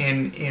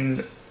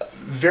in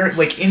very,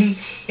 like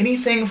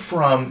anything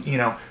from,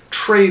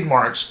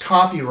 trademarks,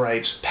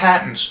 copyrights,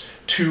 patents,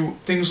 to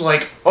things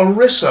like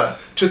ERISA,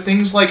 to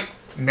things like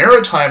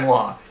maritime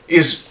law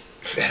is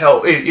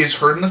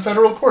heard in the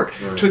federal court,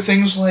 to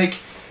things like,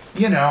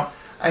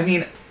 I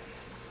mean...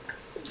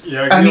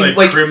 Yeah, it could be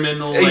like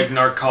criminal, like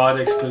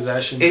narcotics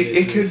possession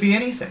it could be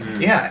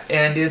anything, yeah,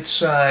 and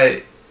it's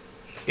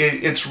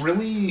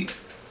really,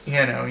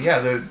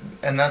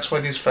 and that's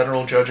why these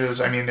federal judges,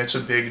 I mean, it's a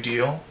big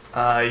deal.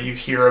 You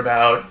hear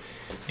about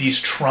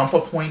these Trump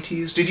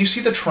appointees. Did you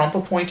see the Trump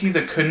appointee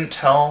that couldn't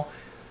tell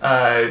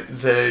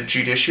the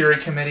Judiciary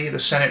Committee, the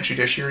Senate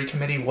Judiciary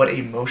Committee, what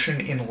a motion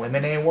in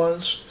limine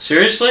was?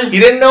 Seriously? He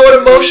didn't know what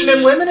a motion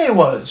in limine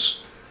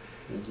was.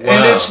 Wow.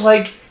 And it's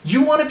like,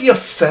 you want to be a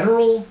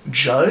federal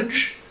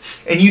judge,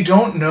 and you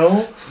don't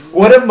know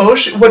what a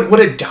motion, what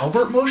a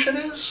Daubert motion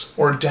is?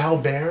 Or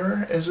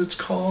Daubert, as it's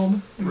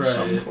called in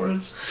some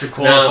courts. To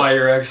qualify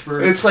your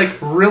expert. It's like,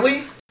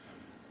 really?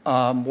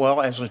 Well,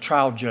 as a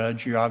trial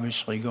judge, you're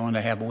obviously going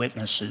to have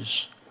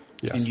witnesses.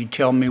 Yes. Can you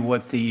tell me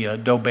what the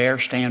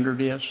Daubert standard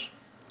is?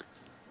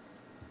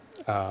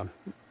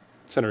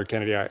 Senator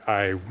Kennedy,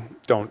 I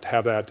don't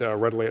have that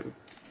readily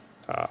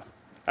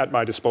at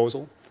my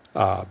disposal,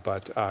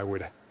 but I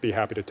would be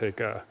happy to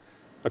take a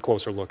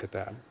closer look at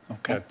that.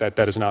 Okay.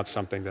 That is not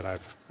something that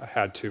I've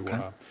had to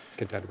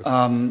contend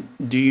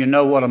with. Do you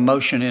know what a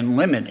motion in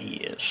limine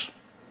is?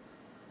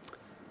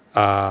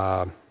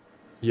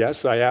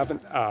 Yes, I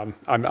haven't.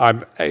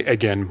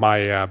 Again,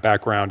 my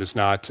background is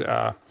not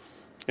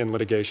in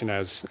litigation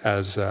as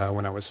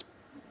when I was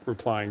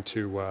replying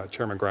to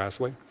Chairman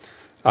Grassley.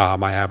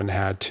 I haven't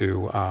had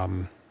to,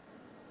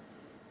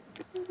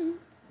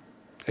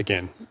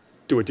 again,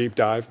 do a deep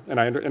dive, and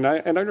I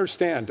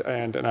understand,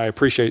 and I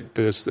appreciate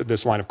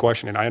this line of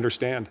questioning. I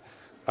understand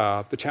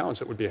the challenge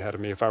that would be ahead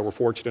of me if I were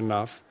fortunate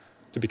enough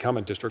to become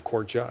a district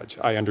court judge.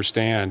 I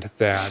understand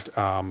that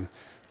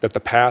that the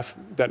path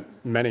that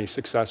many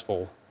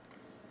successful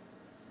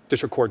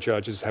district court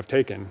judges have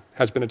taken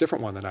has been a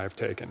different one than I have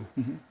taken.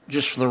 Mm-hmm.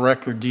 Just for the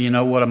record, do you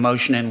know what a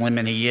motion in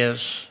limine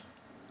is?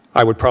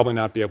 I would probably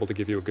not be able to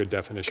give you a good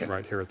definition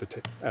right here at the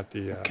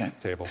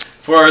table.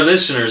 For our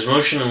listeners,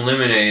 motion in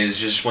limine is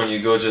just when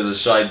you go to the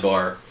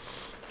sidebar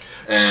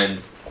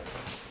and...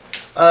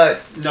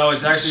 no,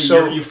 it's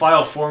actually you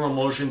file formal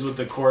motions with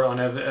the court on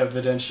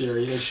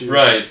evidentiary issues.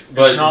 Right,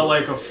 but it's not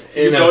like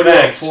you go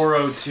to a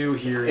 402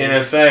 hearing. In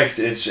effect,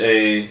 it's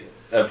a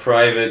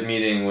private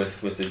meeting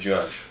with the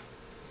judge.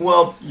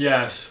 Well,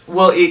 yes.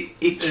 Well,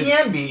 it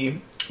can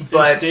be,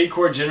 but in state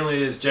court generally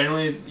it is.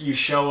 Generally, you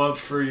show up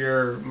for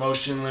your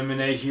motion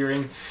limine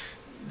hearing,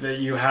 that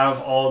you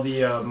have all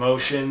the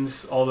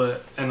motions, all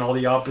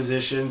the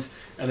oppositions,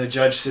 and the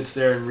judge sits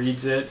there and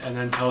reads it, and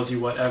then tells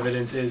you what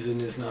evidence is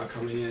and is not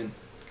coming in.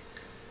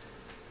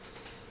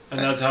 And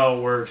that's how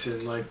it works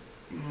in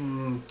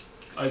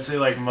I'd say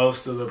like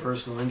most of the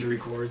personal injury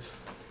courts.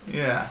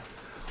 Yeah.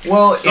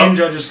 Well, some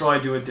judges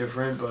probably do it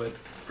different, but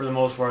for the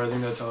most part, I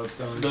think that's how it's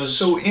done.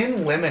 So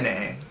in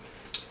limine,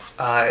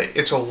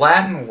 it's a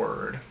Latin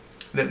word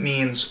that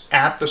means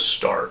at the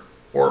start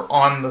or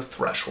on the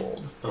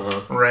threshold,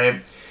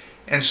 right?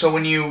 And so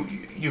when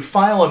you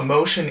file a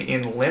motion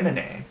in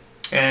limine,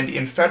 and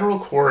in federal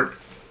court,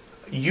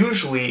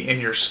 usually in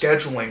your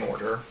scheduling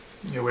order,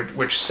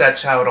 which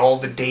sets out all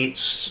the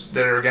dates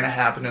that are going to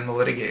happen in the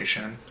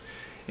litigation,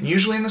 and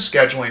usually in the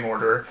scheduling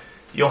order,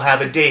 you'll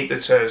have a date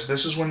that says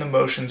this is when the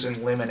motions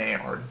in limine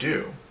are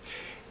due.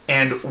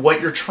 And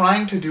what you're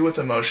trying to do with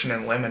a motion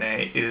in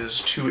limine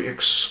is to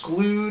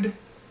exclude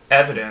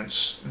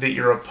evidence that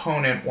your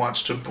opponent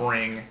wants to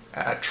bring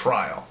at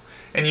trial.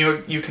 And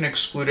you can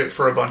exclude it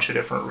for a bunch of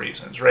different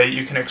reasons, right?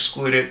 You can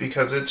exclude it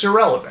because it's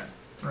irrelevant,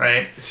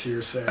 right? It's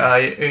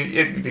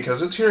hearsay.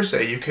 Because it's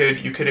hearsay. You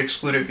could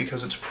exclude it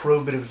because its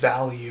probative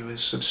value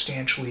is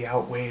substantially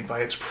outweighed by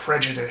its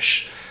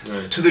prejudice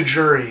to the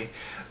jury,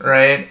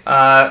 right?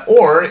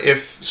 Or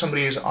if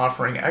somebody is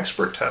offering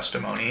expert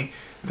testimony,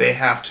 they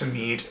have to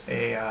meet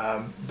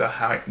the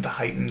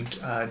heightened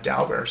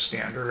Daubert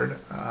standard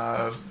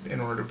in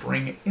order to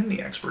bring in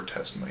the expert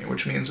testimony,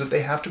 which means that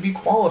they have to be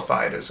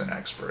qualified as an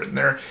expert. And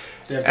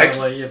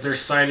if they're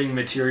citing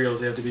materials,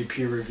 they have to be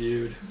peer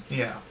reviewed.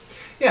 Yeah,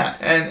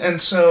 and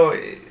so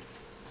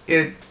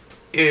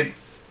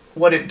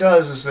what it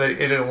does is that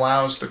it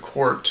allows the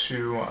court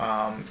to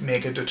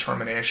make a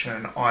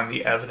determination on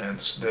the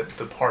evidence that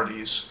the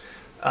parties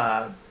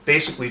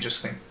basically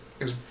just think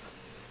is.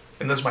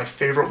 And this is my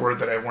favorite word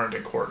that I learned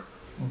in court,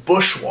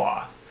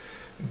 bourgeois,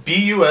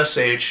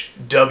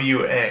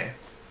 B-U-S-H-W-A.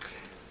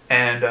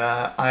 And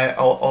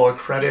I'll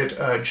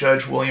accredit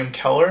Judge William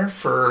Keller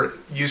for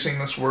using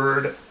this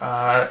word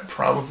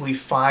probably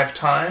 5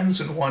 times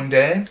in one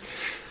day,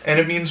 and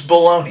it means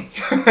baloney,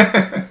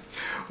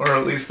 or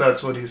at least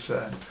that's what he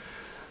said.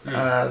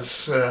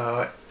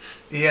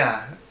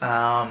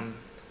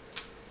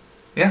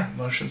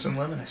 Motions in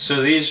limine.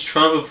 So these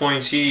Trump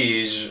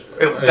appointees,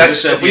 is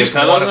this at the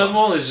appellate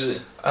level? Is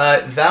it?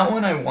 That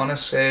one I want to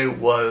say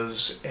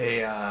was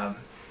it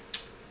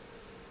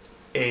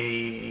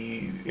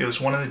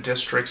was one of the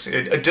districts,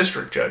 a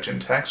district judge in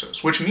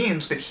Texas, which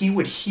means that he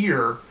would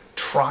hear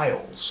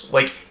trials.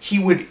 Like he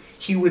would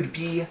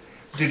be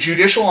the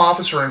judicial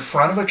officer in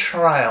front of a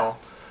trial,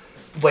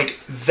 like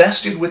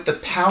vested with the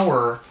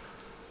power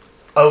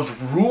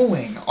of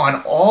ruling on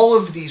all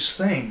of these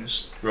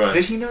things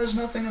that he knows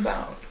nothing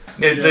about.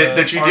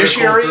 The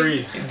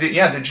judiciary,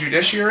 the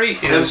judiciary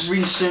is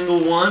every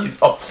single one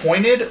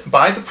appointed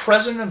by the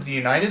President of the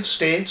United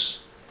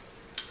States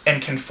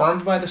and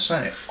confirmed by the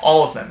Senate.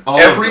 All of them.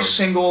 Every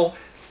single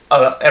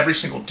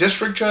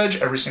district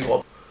judge,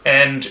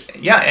 and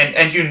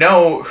you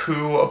know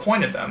who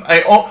appointed them.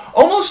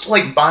 Almost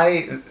like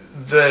by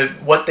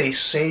what they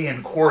say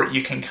in court,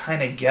 you can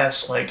kind of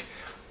guess like,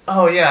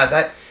 oh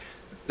yeah,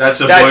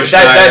 that's a Bush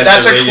guy.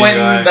 That's a Clinton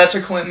guy. That's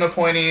a Clinton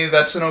appointee.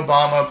 That's an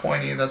Obama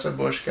appointee. That's a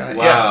Bush guy.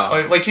 Wow.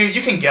 Yeah, like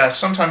you can guess.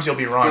 Sometimes you'll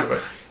be wrong,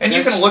 but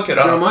you can look it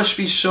up. There must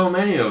be so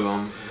many of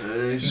them.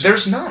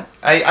 There's not.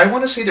 I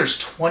want to say there's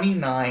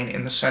 29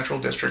 in the Central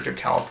District of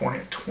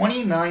California.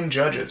 29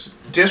 judges,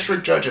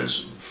 district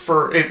judges.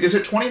 Is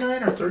it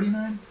 29 or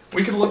 39?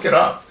 We could look it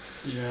up.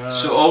 Yeah.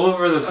 So all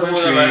over the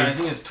country, I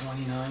think it's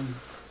 29.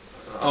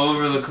 All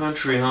over the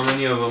country, how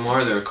many of them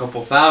are there? A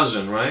couple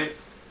thousand, right?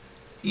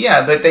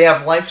 Yeah, but they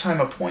have lifetime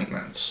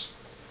appointments.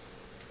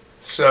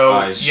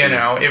 So,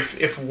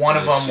 if one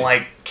of them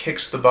like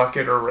kicks the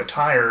bucket or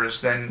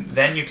retires, then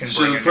you can bring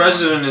So the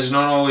president is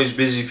not always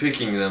busy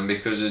picking them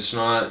because they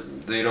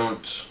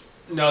don't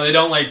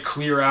like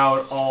clear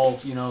out all,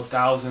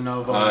 1,000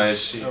 of them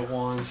at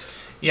once.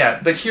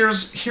 Yeah, but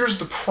here's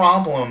the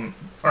problem.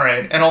 All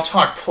right, and I'll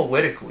talk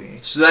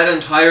politically. So that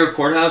entire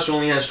courthouse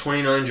only has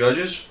 29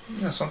 judges?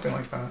 Yeah, something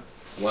like that.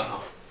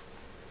 Wow.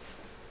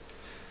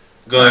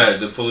 Go ahead,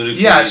 the political...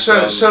 Yeah,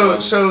 so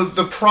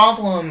the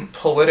problem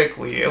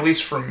politically, at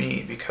least for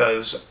me,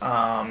 because,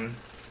 I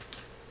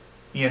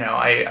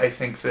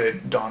think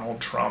that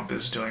Donald Trump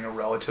is doing a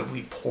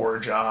relatively poor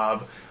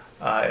job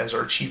as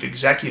our chief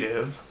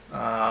executive.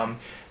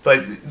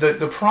 But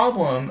the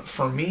problem,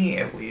 for me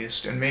at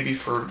least, and maybe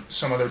for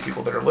some other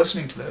people that are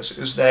listening to this,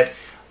 is that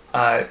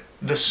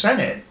the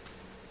Senate,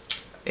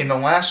 in the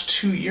last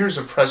 2 years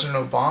of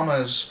President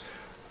Obama's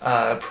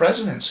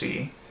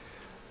presidency,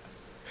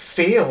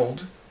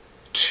 failed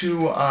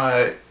to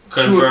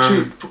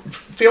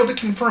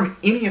confirm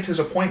any of his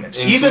appointments,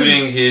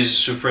 including his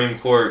Supreme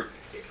Court.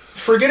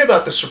 Forget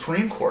about the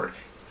Supreme Court.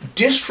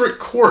 District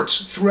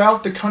courts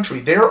throughout the country.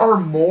 There are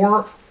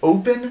more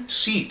open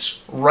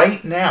seats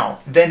right now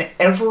than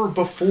ever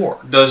before.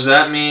 Does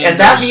that mean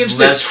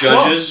less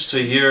judges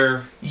to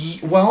hear?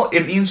 Well,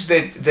 it means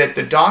that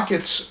the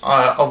dockets,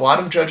 a lot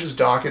of judges'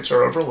 dockets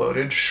are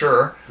overloaded,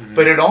 sure,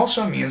 but it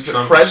also means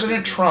that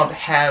President Trump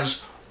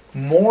has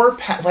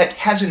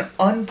has an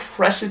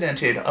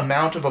unprecedented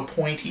amount of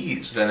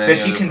appointees that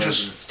he can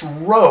just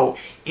throw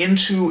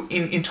into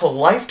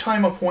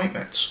lifetime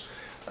appointments,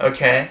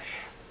 okay?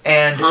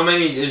 And how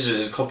many is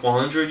it? A couple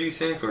hundred, you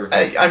think? Or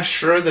I'm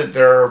sure that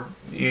there are,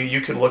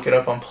 you could look it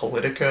up on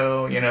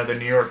Politico. The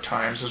New York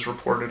Times has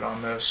reported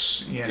on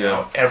this,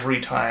 every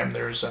time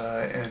there's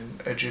a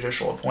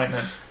judicial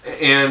appointment.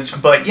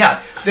 But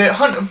yeah,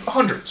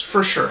 hundreds,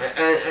 for sure.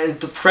 And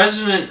the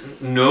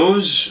president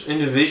knows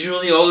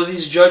individually all of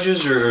these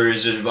judges, or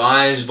is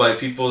advised by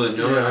people that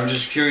know? Yeah. I'm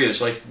just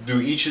curious,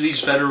 do each of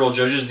these federal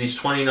judges, these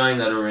 29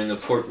 that are in the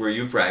court where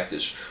you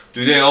practice,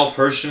 do they all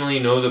personally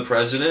know the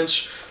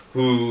presidents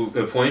who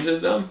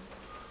appointed them?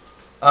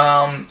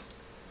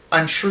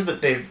 I'm sure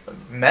that they've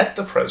met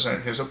the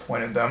president who's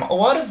appointed them. A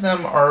lot of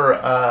them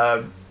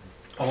are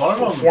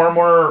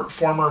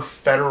former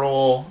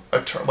federal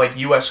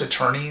U.S.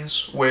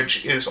 attorneys,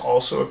 which is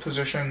also a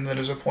position that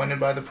is appointed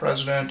by the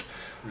president.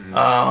 Mm-hmm.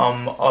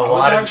 I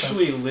was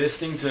actually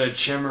listening to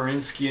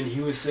Chemerinsky, and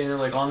he was saying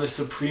that on the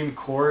Supreme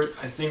Court,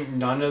 I think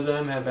none of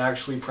them have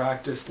actually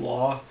practiced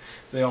law.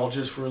 They all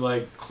just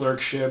were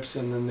clerkships,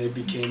 and then they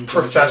became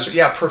judges.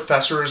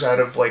 Professors out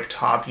of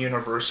top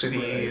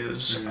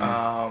universities.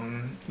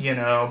 Right.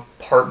 Mm-hmm.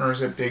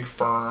 Partners at big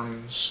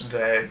firms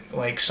that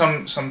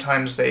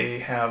sometimes they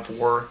have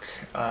work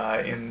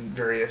in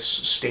various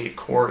state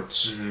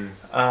courts.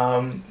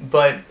 Mm-hmm.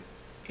 But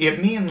it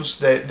means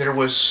that there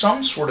was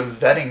some sort of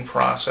vetting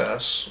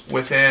process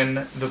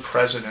within the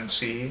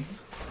presidency.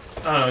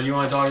 I don't know. You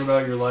want to talk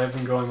about your life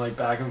and going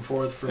back and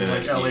forth from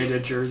LA to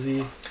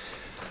Jersey?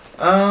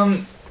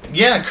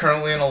 Yeah,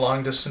 currently in a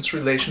long distance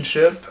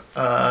relationship,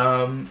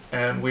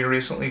 and we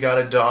recently got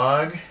a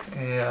dog,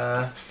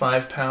 a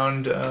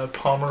 5-pound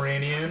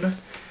Pomeranian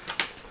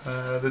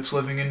that's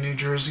living in New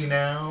Jersey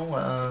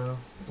now.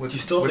 With, Do you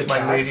still have with the my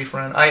cats? lady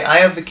friend. I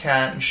have the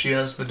cat and she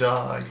has the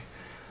dog.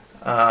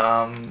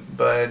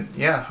 But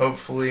yeah,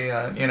 hopefully,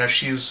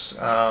 she's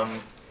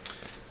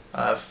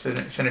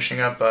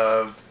finishing up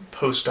a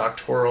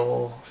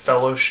postdoctoral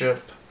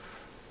fellowship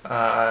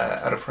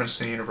out of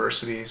Princeton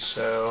University,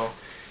 so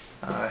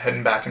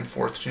heading back and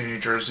forth to New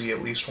Jersey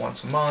at least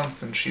once a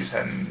month, and she's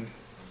heading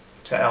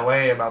to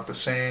LA about the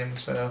same.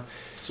 So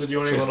do you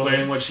want to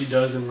explain what she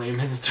does in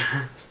layman's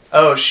terms?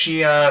 Oh,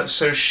 she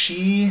is a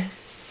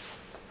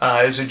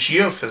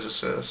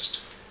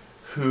geophysicist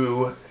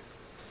who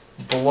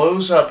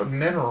blows up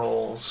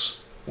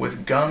minerals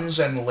with guns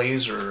and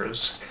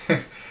lasers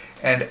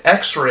and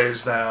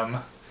x-rays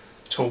them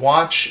to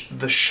watch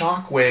the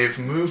shockwave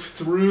move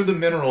through the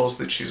minerals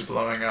that she's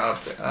blowing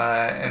up,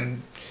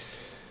 and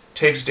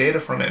takes data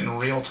from it in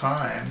real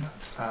time,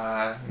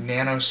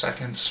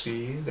 nanosecond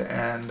speed,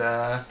 and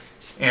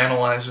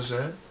analyzes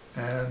it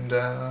and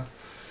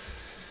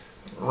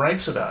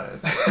writes about it.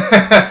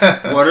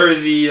 What are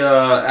the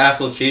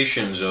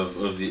applications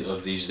of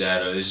these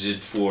data? Is it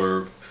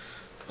for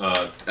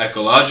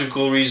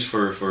ecological reasons,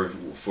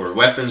 for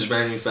weapons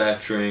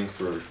manufacturing,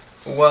 for?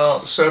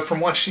 Well, so from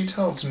what she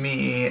tells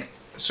me,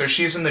 so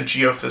she's in the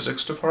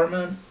geophysics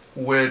department,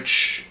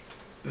 which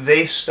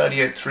they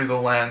study it through the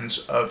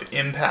lens of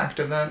impact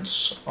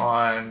events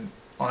on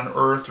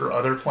Earth or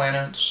other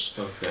planets.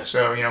 Okay.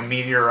 So,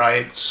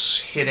 meteorites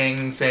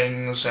hitting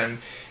things and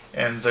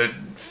the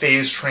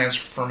phase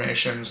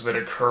transformations that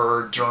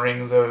occur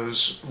during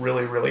those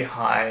really, really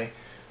high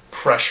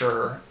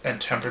pressure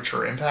and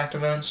temperature impact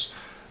events.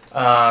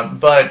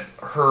 But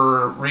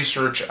her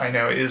research, I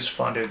know, is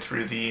funded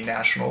through the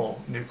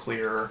National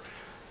Nuclear,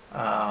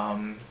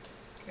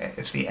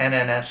 it's the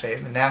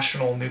NNSA, the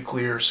National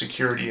Nuclear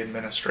Security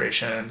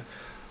Administration,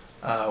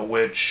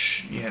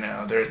 which,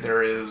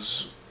 there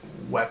is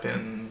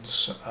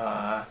weapons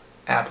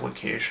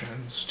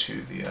applications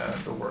to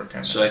the work.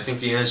 So I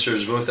think the answer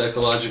is both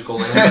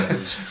ecological and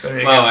weapons.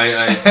 Wow,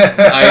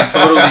 I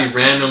totally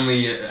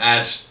randomly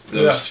asked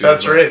those two.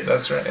 That's right. She's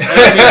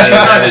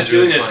not just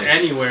doing this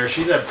anywhere.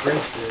 She's at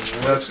Princeton,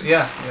 right? That's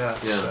Yeah.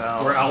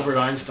 So, where Albert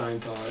Einstein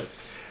taught.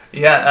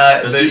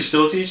 Yeah. Does he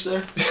still teach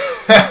there?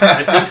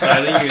 I think so.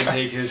 I think you can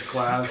take his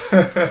class.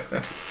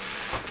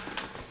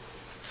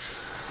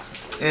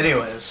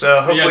 Anyway,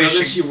 so hopefully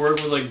doesn't she work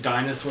with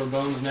dinosaur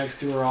bones next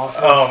to her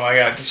office? Oh my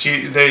God,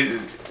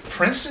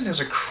 Princeton is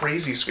a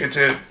crazy school. It's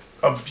a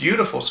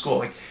beautiful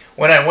school.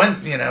 When I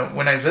went,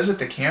 when I visit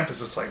the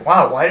campus, it's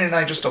wow, why didn't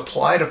I just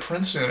apply to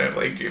Princeton?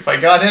 If I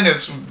got in,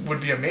 it would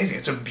be amazing.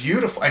 It's a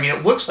beautiful.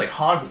 It looks like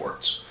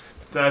Hogwarts.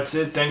 That's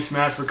it. Thanks,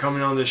 Matt, for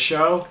coming on the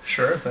show.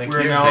 Sure, thank you.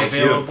 We're now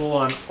available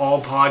on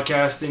all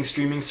podcasting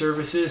streaming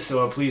services,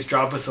 so please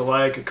drop us a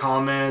like, a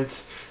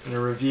comment, and a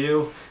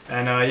review.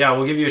 And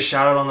we'll give you a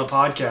shout out on the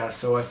podcast.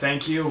 So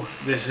thank you.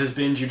 This has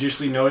been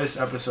Judicially Noticed,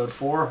 episode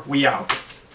 4. We out.